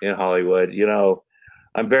in Hollywood.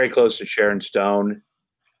 I'm very close to Sharon Stone.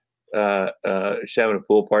 She's having a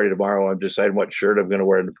pool party tomorrow. I'm deciding what shirt I'm going to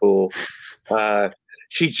wear in the pool.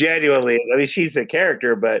 She genuinely, she's a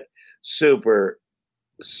character, but super,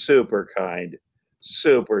 super kind,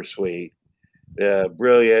 super sweet,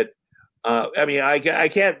 brilliant. I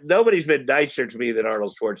can't, nobody's been nicer to me than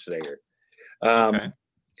Arnold Schwarzenegger. Okay.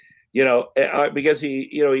 Because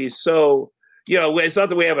he's so, it's not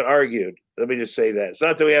that we haven't argued. Let me just say that. It's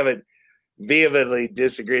not that we haven't vehemently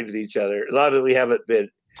disagreed with each other. A lot of we haven't been,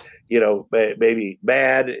 maybe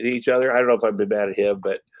mad at each other. I don't know if I've been mad at him,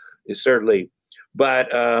 but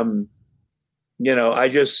I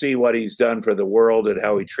just see what he's done for the world and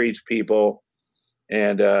how he treats people.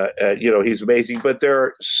 And, he's amazing. But there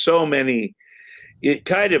are so many, it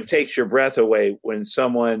kind of takes your breath away when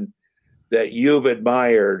someone that you've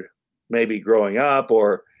admired, maybe growing up,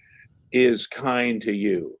 or is kind to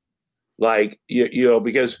you. Like,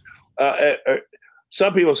 because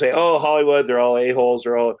some people say, "Oh, Hollywood, they're all a-holes,"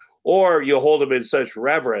 or you hold them in such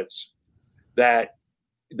reverence that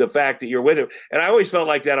the fact that you're with them. And I always felt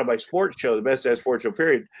like that on my sports show, the Best Damn Sports Show,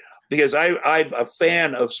 period, because I'm a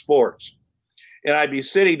fan of sports. And I'd be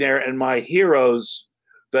sitting there, and my heroes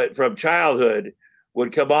that from childhood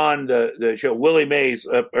would come on the show. Willie Mays,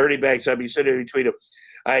 Ernie Banks, I'd be sitting in between them.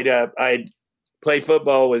 I'd play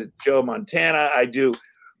football with Joe Montana. I do,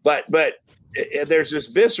 but there's this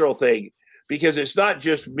visceral thing, because it's not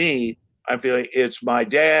just me. I'm feeling it's my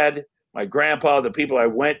dad, my grandpa, the people I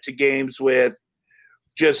went to games with,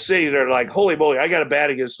 just sitting there like, holy moly, I got a bat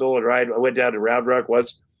against Nolan Ryan. I went down to Round Rock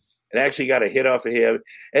once and actually got a hit off of him.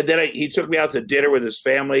 And then he took me out to dinner with his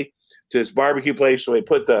family to his barbecue place. So he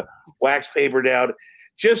put the wax paper down,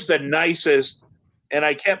 just the nicest. And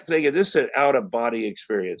I kept thinking, this is an out-of-body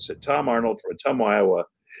experience. That Tom Arnold from Ottumwa, Iowa,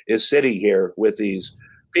 is sitting here with these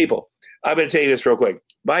people. I'm going to tell you this real quick.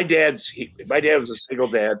 My dad was a single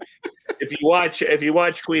dad. If you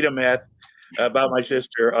watch Queen of Meth about my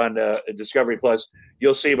sister on Discovery Plus,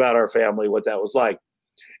 you'll see about our family, what that was like.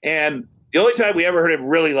 And the only time we ever heard him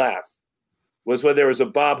really laugh was when there was a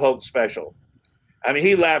Bob Hope special.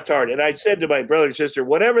 He laughed hard. And I said to my brother and sister,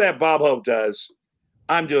 whatever that Bob Hope does,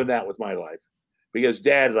 I'm doing that with my life. Because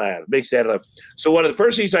Dad laughed, makes Dad laugh. So one of the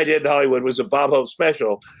first things I did in Hollywood was a Bob Hope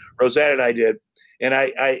special. Roseanne and I did. And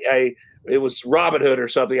it was Robin Hood or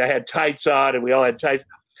something. I had tights on, and we all had tights.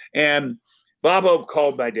 And Bob Hope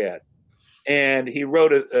called my dad. And he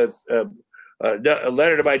wrote a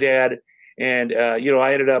letter to my dad. And,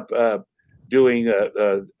 I ended up doing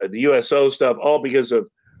the USO stuff, all because of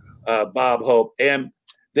Bob Hope. And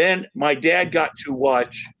then my dad got to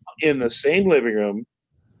watch in the same living room,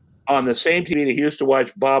 on the same TV that he used to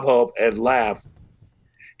watch Bob Hope and laugh.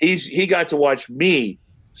 He got to watch me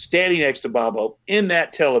standing next to Bob Hope in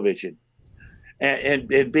that television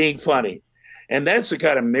and being funny. And that's the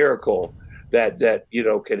kind of miracle that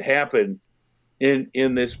can happen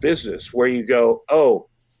in this business, where you go, oh,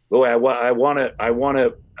 boy, I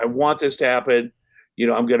want this to happen.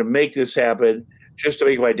 I'm going to make this happen just to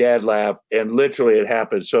make my dad laugh. And literally it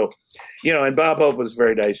happened. So, and Bob Hope was a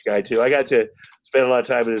very nice guy too. I got to spend a lot of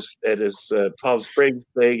time at his Palm Springs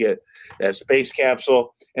thing at Space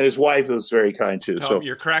Capsule, and his wife was very kind too. Tom, so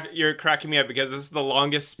you're cracking me up, because this is the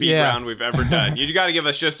longest speed round we've ever done. You got to give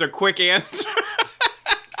us just a quick answer.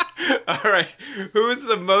 All right, who is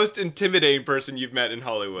the most intimidating person you've met in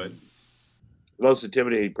Hollywood? The most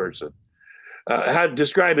intimidating person. How to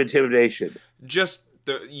describe intimidation? Just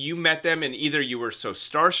you met them, and either you were so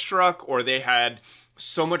starstruck, or they had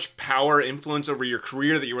so much power, influence over your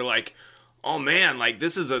career that you were like, oh man, like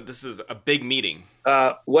this is a big meeting.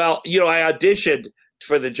 Well, I auditioned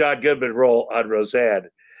for the John Goodman role on Roseanne,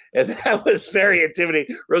 And that was very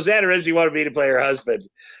intimidating. Rosanna originally wanted me to play her husband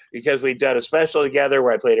because we'd done a special together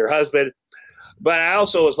where I played her husband. But I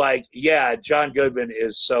also was like, yeah, John Goodman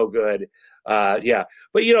is so good. Yeah.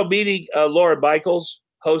 But, meeting Lorne Michaels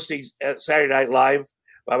hosting Saturday Night Live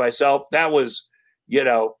by myself, that was,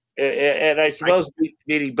 and I suppose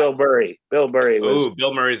meeting Bill Murray. Bill Murray was. Oh,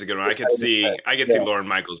 Bill Murray's a good one. I could see Lorne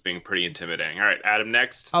Michaels being pretty intimidating. All right, Adam,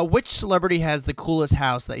 next. Which celebrity has the coolest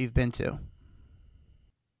house that you've been to?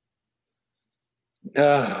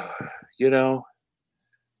 I've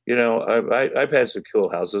had some cool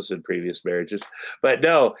houses in previous marriages, but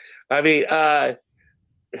no, I mean, a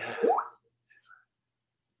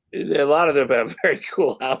lot of them have very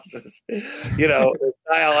cool houses, the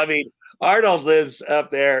style. I mean, Arnold lives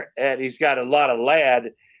up there and he's got a lot of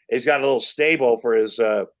land. He's got a little stable for his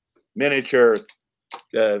miniature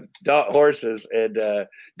horses and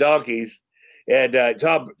donkeys. And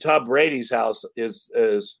Tom Brady's house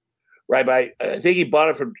is right by. I think he bought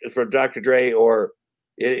it from Dr. Dre. Or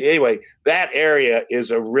anyway, that area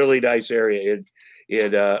is a really nice area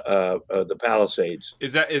in the Palisades.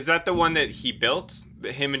 Is that the one that he built?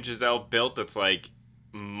 That him and Giselle built? That's like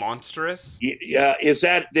monstrous. Yeah, is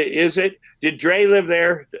it? Did Dre live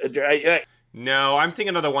there? No, I'm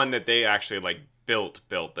thinking of the one that they actually like built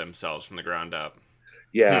themselves from the ground up.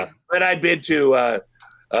 Yeah, but I've been to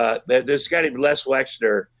this guy named Les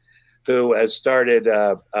Wexner, who has started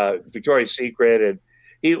Victoria's Secret, and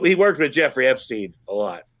he worked with Jeffrey Epstein a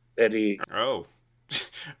lot. And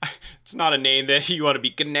it's not a name that you want to be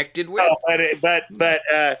connected with. No, but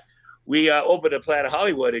we opened a Planet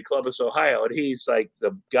Hollywood in Columbus, Ohio, and he's like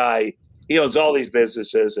the guy. He owns all these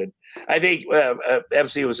businesses, and I think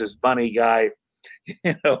Epstein was his money guy,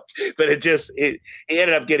 But he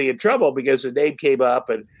ended up getting in trouble because the name came up,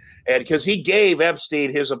 and because he gave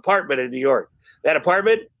Epstein his apartment in New York. That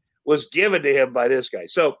apartment was given to him by this guy.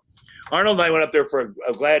 So Arnold and I went up there for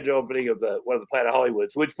a grand opening of one of the Planet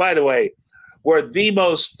Hollywoods, which, by the way, were the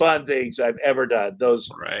most fun things I've ever done. Those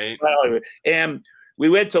right. And we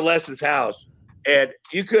went to Les's house, and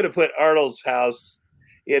you could have put Arnold's house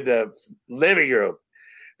in the living room.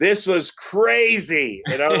 This was crazy.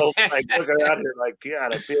 And Arnold's like looking around here like,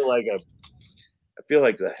 God, I feel like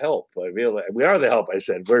the help. I feel like we are the help. I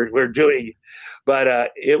said we're doing,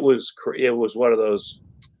 but it was one of those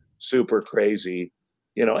super crazy,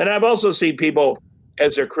 And I've also seen people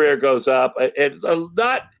as their career goes up, and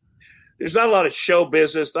there's not a lot of show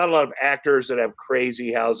business, not a lot of actors that have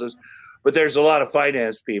crazy houses, but there's a lot of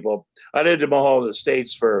finance people. I lived in Mulholland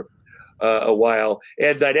Estates for a while,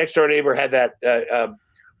 and my next door neighbor had that.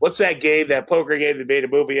 What's that game? That poker game that made a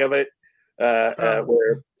movie of it,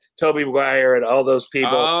 where Tobey Maguire and all those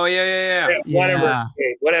people. Oh yeah.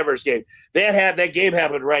 Whatever's game. That game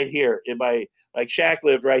happened right here in my Shaq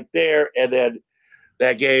lived right there, and then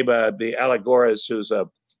that game, the Allegoras, who's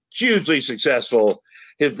hugely successful.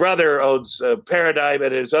 His brother owns Paradigm,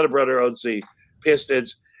 and his other brother owns the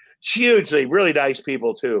Pistons. Hugely, really nice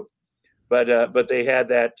people too, but they had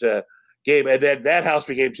that game, and then that house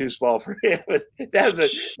became too small for him. He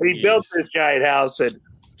built this giant house, and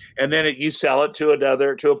then you sell it to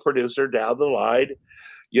a producer down the line,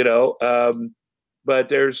 But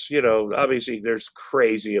there's, obviously there's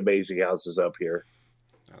crazy, amazing houses up here.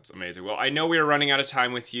 That's amazing. Well, I know we are running out of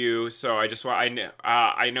time with you, so I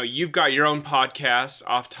know you've got your own podcast,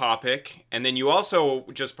 Off Topic, and then you also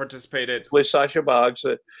just participated with Sasha Boggs.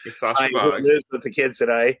 Who lives with the kids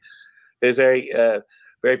and It's very,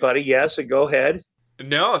 very funny. Yes, and go ahead.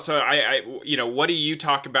 No, so I what do you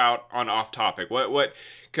talk about on Off Topic? What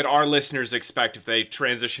could our listeners expect if they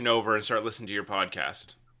transition over and start listening to your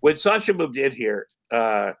podcast? When Sasha moved in here,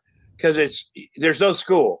 because there's no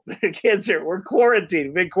school. Kids we're quarantined.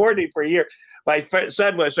 We've been quarantined for a year. My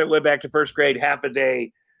son went back to first grade half a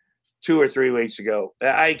day 2 or 3 weeks ago.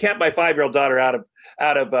 I kept my 5-year-old daughter out of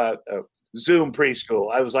Zoom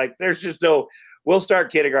preschool. I was like, there's just no. We'll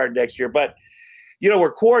start kindergarten next year, but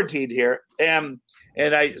we're quarantined here, and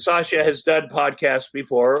Sasha has done podcasts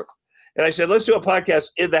before, and I said, let's do a podcast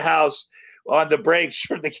in the house on the breaks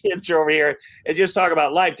when the kids are over here and just talk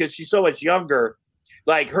about life, because she's so much younger.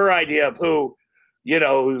 Like her idea of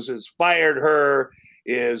who's inspired her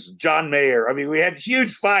is John Mayer. I mean, we had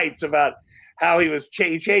huge fights about how he was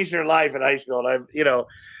changed her life in high school. And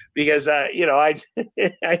because I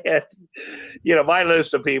had, my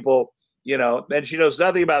list of people, and she knows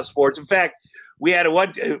nothing about sports. In fact, we had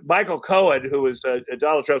Michael Cohen, who was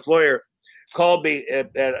Donald Trump's lawyer, called me, and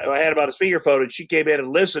I had him on a speakerphone, and she came in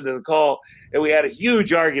and listened to the call, and we had a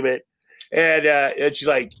huge argument. And she's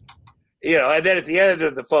like, and then at the end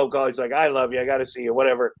of the phone call, he's like, I love you. I got to see you,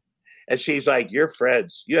 whatever. And she's like, "You're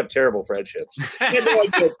friends. You have terrible friendships." She had no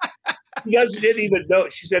idea. Didn't even know.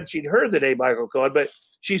 She said she'd heard the name Michael Cohen, but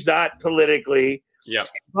she's not politically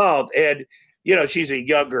involved. And she's a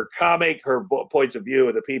younger comic. Her points of view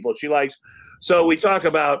and the people she likes. So we talk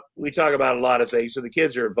about a lot of things. So the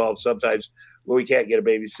kids are involved sometimes when we can't get a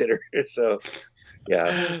babysitter. So.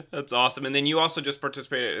 Yeah, that's awesome. And then you also just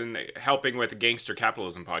participated in helping with the Gangster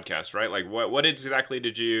Capitalism podcast, right? Like, what exactly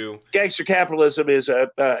did you? Gangster Capitalism is an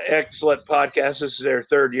excellent podcast. This is their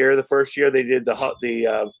third year. The first year they did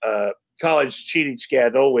the college cheating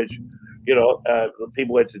scandal, which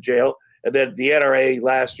people went to jail, and then the NRA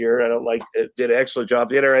last year. Did an excellent job.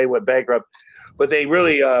 The NRA went bankrupt, but they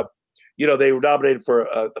really, they were nominated for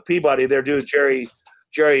a Peabody. They're doing Jerry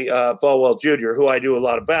Falwell Jr., who I knew a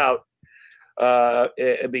lot about.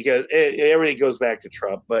 Because everything goes back to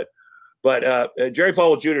Trump, but Jerry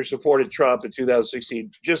Falwell Jr. supported Trump in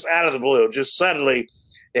 2016, just out of the blue, just suddenly.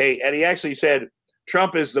 And he actually said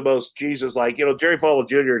Trump is the most Jesus-like. Jerry Falwell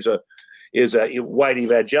Jr. is a white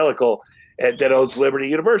evangelical that owns Liberty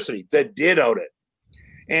University, that did own it,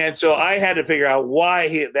 and so I had to figure out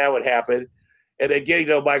why that would happen. And then getting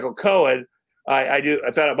to know Michael Cohen, I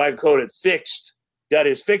found out Michael Cohen had done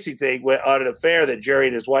his fixing thing on an affair that Jerry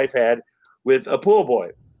and his wife had with a pool boy,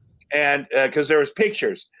 and because there was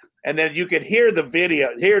pictures, and then you could hear the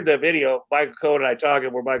video, Michael Cohen and I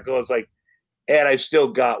talking, where Michael Cohen's like, "And I still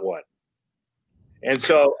got one." And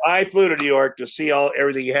so I flew to New York to see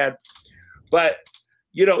everything he had, but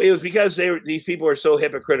it was because these people are so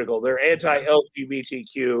hypocritical. They're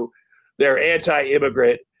anti-LGBTQ, they're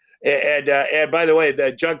anti-immigrant, and by the way,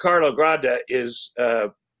 the Giancarlo Granda is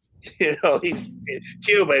he's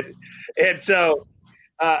Cuban, and so.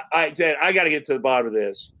 I said, I got to get to the bottom of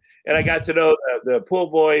this. And I got to know the pool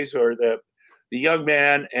boys, or the young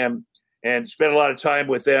man, and spent a lot of time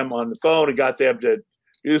with them on the phone and got them to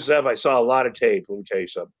do stuff. I saw a lot of tape, let me tell you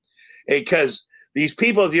something. Because these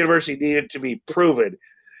people at the university needed to be proven,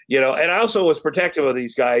 and I also was protective of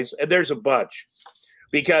these guys, and there's a bunch.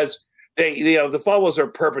 Because they, the Falwells are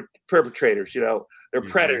perpetrators, they're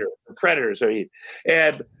predators. I mean,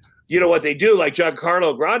 and what they do, like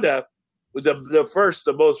Giancarlo Granda,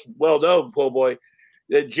 the most well-known pool boy,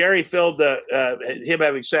 that Jerry filmed him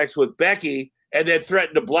having sex with Becky, and then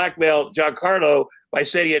threatened to blackmail Giancarlo by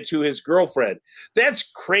sending it to his girlfriend. That's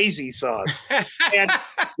crazy sauce. And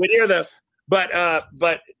when you're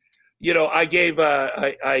I gave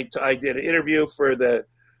I did an interview for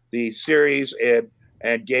the series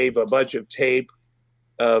and gave a bunch of tape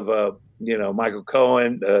of Michael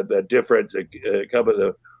Cohen, the different couple of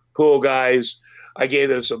the pool guys. I gave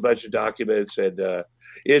them a bunch of documents, and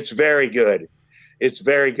it's very good. It's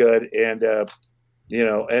very good, and and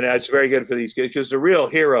it's very good for these kids, because the real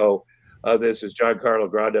hero of this is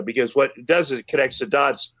Giancarlo Granda, because what it does is it connects the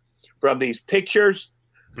dots from these pictures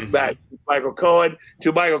back to Michael Cohen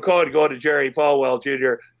going to Jerry Falwell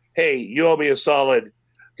Jr. Hey, you owe me a solid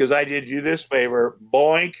because I did you this favor,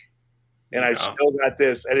 boink, and I still got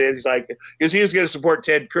this. And it's like, because he was going to support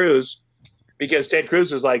Ted Cruz, because Ted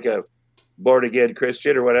Cruz is like a born-again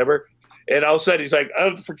Christian or whatever. And all of a sudden he's like,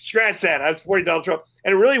 oh, scratch that, I'm supporting Donald Trump.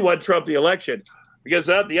 And it really won Trump the election, because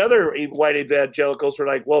the other white evangelicals were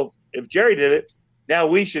like, well, if Jerry did it, now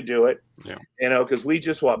we should do it. Yeah. Because we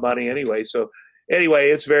just want money anyway. So anyway,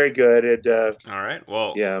 it's very good. And all right.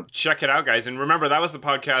 Well, check it out, guys. And remember, that was the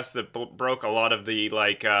podcast that broke a lot of the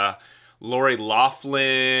Lori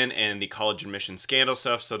Loughlin and the college admission scandal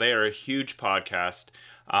stuff. So they are a huge podcast.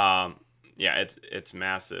 It's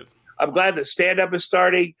massive. I'm glad that stand-up is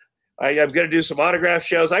starting. I'm going to do some autograph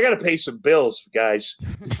shows. I got to pay some bills, guys.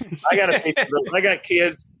 I got to pay some bills. I got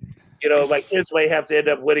kids. My kids may have to end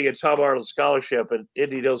up winning a Tom Arnold scholarship at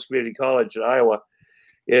Indian Hills Community College in Iowa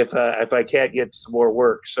if I can't get some more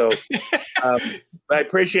work. So I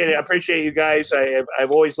appreciate it. I appreciate you guys. I've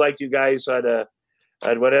always liked you guys on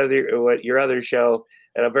your other show,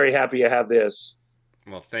 and I'm very happy to have this.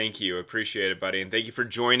 Well, thank you. Appreciate it, buddy. And thank you for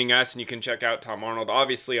joining us. And you can check out Tom Arnold,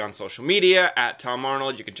 obviously, on social media, at Tom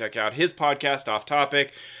Arnold. You can check out his podcast, Off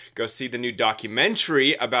Topic. Go see the new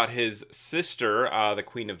documentary about his sister, the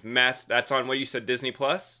Queen of Meth. That's on, what you said, Disney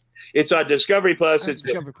Plus? It's on Discovery Plus. It's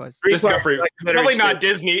Discovery Plus. Discovery. Probably not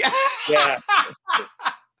Disney. Yeah.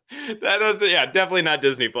 Definitely not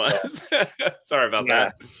Disney Plus. Sorry about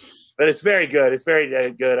that. But it's very good. It's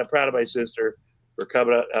very good. I'm proud of my sister for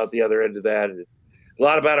coming out the other end of that. A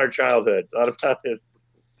lot about our childhood, a lot about it.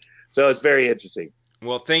 So it's very interesting.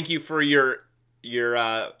 Well, thank you for your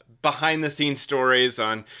behind the scenes stories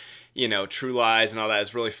on, True Lies and all that.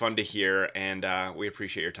 It's really fun to hear, and we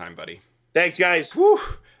appreciate your time, buddy. Thanks, guys. Whew.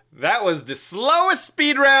 That was the slowest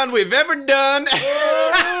speed round we've ever done.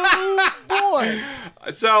 Oh, boy.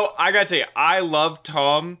 So I gotta tell you, I love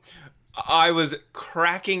Tom. I was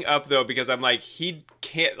cracking up though because I'm like, he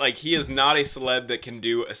is not a celeb that can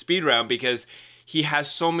do a speed round because he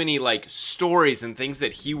has so many like stories and things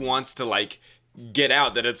that he wants to like get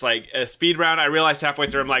out that it's like a speed round. I realized halfway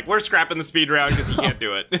through, I'm like, we're scrapping the speed round because he can't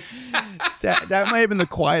do it. That might have been the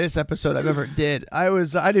quietest episode I've ever did. I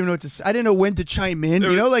didn't even know what to. I didn't know when to chime in.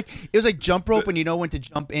 You know, like it was like jump rope when you know when to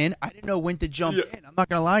jump in. I didn't know when to jump in. I'm not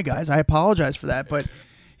gonna lie, guys. I apologize for that, but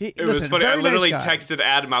it was funny. I literally texted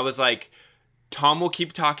Adam. I was like, Tom will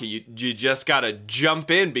keep talking. You just gotta jump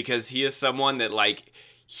in because he is someone that like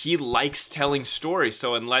he likes telling stories.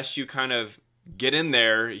 So unless you kind of get in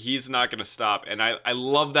there, he's not gonna stop. And I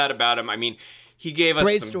love that about him. I mean, he gave us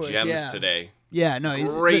great some stories, gems today. Yeah, no, he's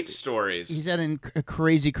great stories. He's had a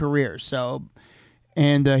crazy career, so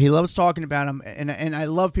and he loves talking about him, and I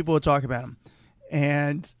love people who talk about him.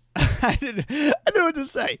 And I know what to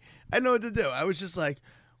say. I know what to do. I was just like,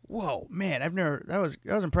 whoa, man, that was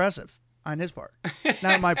impressive on his part,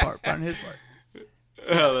 not on my part, but on his part.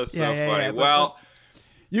 Oh, that's so funny. Yeah, well,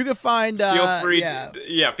 you can find. Feel free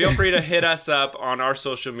to hit us up on our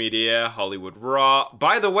social media, Hollywood Raw.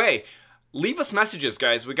 By the way, leave us messages,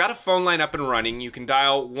 guys. We got a phone line up and running. You can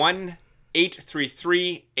dial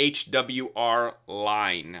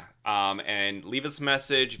 1-833-HWR-LINE and leave us a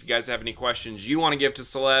message. If you guys have any questions you want to give to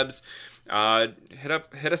celebs,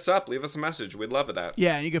 hit us up. Leave us a message. We'd love that.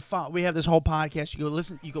 Yeah, and you can follow. We have this whole podcast. You can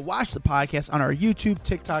listen. You can watch the podcast on our YouTube,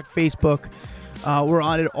 TikTok, Facebook. We're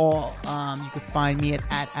on it all. You can find me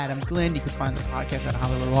at Adam Glynn. You can find the podcast at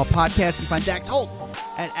Hollywood Raw Podcast. You can find Dax Holt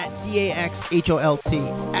at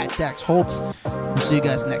DAXHOLT at Dax Holt. We'll see you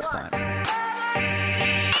guys next time.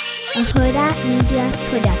 A Huda Media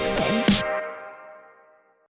Production.